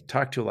heard of. I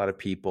talked to a lot of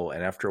people,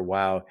 and after a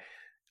while,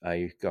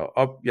 you go,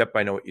 "Oh, yep,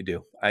 I know what you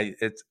do."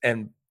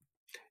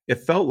 It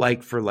felt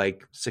like for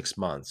like 6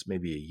 months,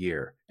 maybe a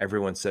year,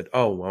 everyone said,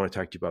 "Oh, I want to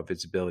talk to you about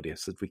visibility." I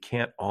said, "We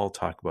can't all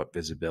talk about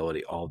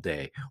visibility all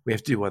day. We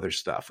have to do other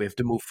stuff. We have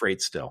to move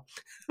freight still."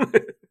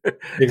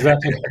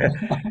 Exactly.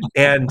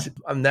 And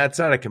that's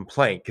not a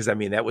complaint, because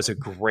that was a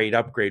great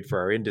upgrade for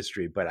our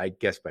industry. But I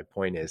guess my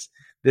point is,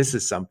 this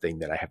is something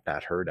that I have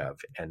not heard of,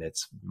 and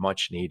it's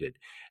much needed.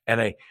 And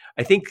I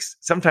think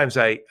sometimes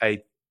I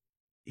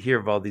hear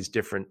of all these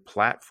different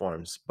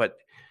platforms, but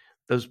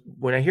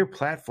when I hear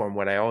platform,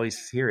 what I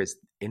always hear is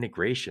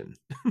integration.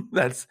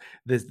 That's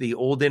the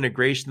old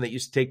integration that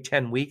used to take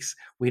 10 weeks.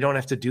 We don't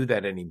have to do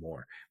that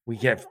anymore. We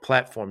have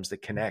platforms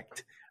that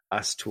connect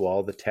us to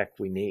all the tech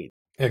we need.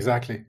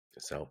 Exactly.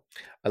 So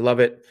I love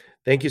it.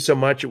 Thank you so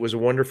much. It was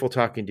wonderful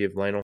talking to you,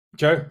 Lionel.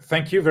 Joe,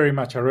 thank you very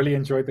much. I really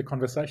enjoyed the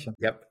conversation.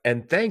 Yep.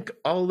 And thank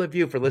all of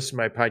you for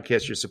listening to my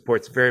podcast. Your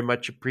support's very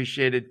much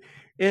appreciated.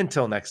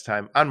 Until next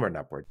time, onward and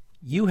upward.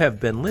 You have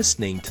been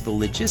listening to the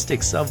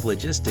Logistics of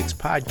Logistics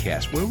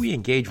podcast, where we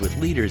engage with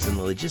leaders in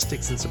the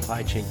logistics and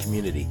supply chain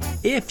community.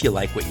 If you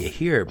like what you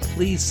hear,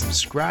 please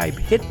subscribe,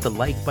 hit the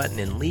like button,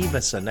 and leave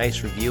us a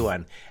nice review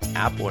on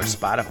Apple or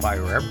Spotify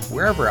or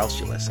wherever else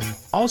you listen.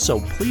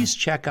 Also, please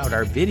check out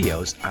our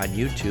videos on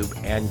YouTube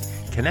and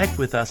connect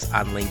with us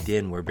on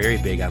LinkedIn. We're very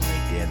big on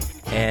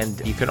LinkedIn.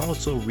 And you can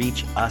also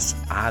reach us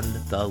on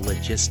the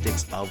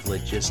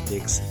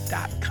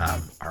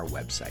logisticsoflogistics.com, our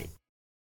website.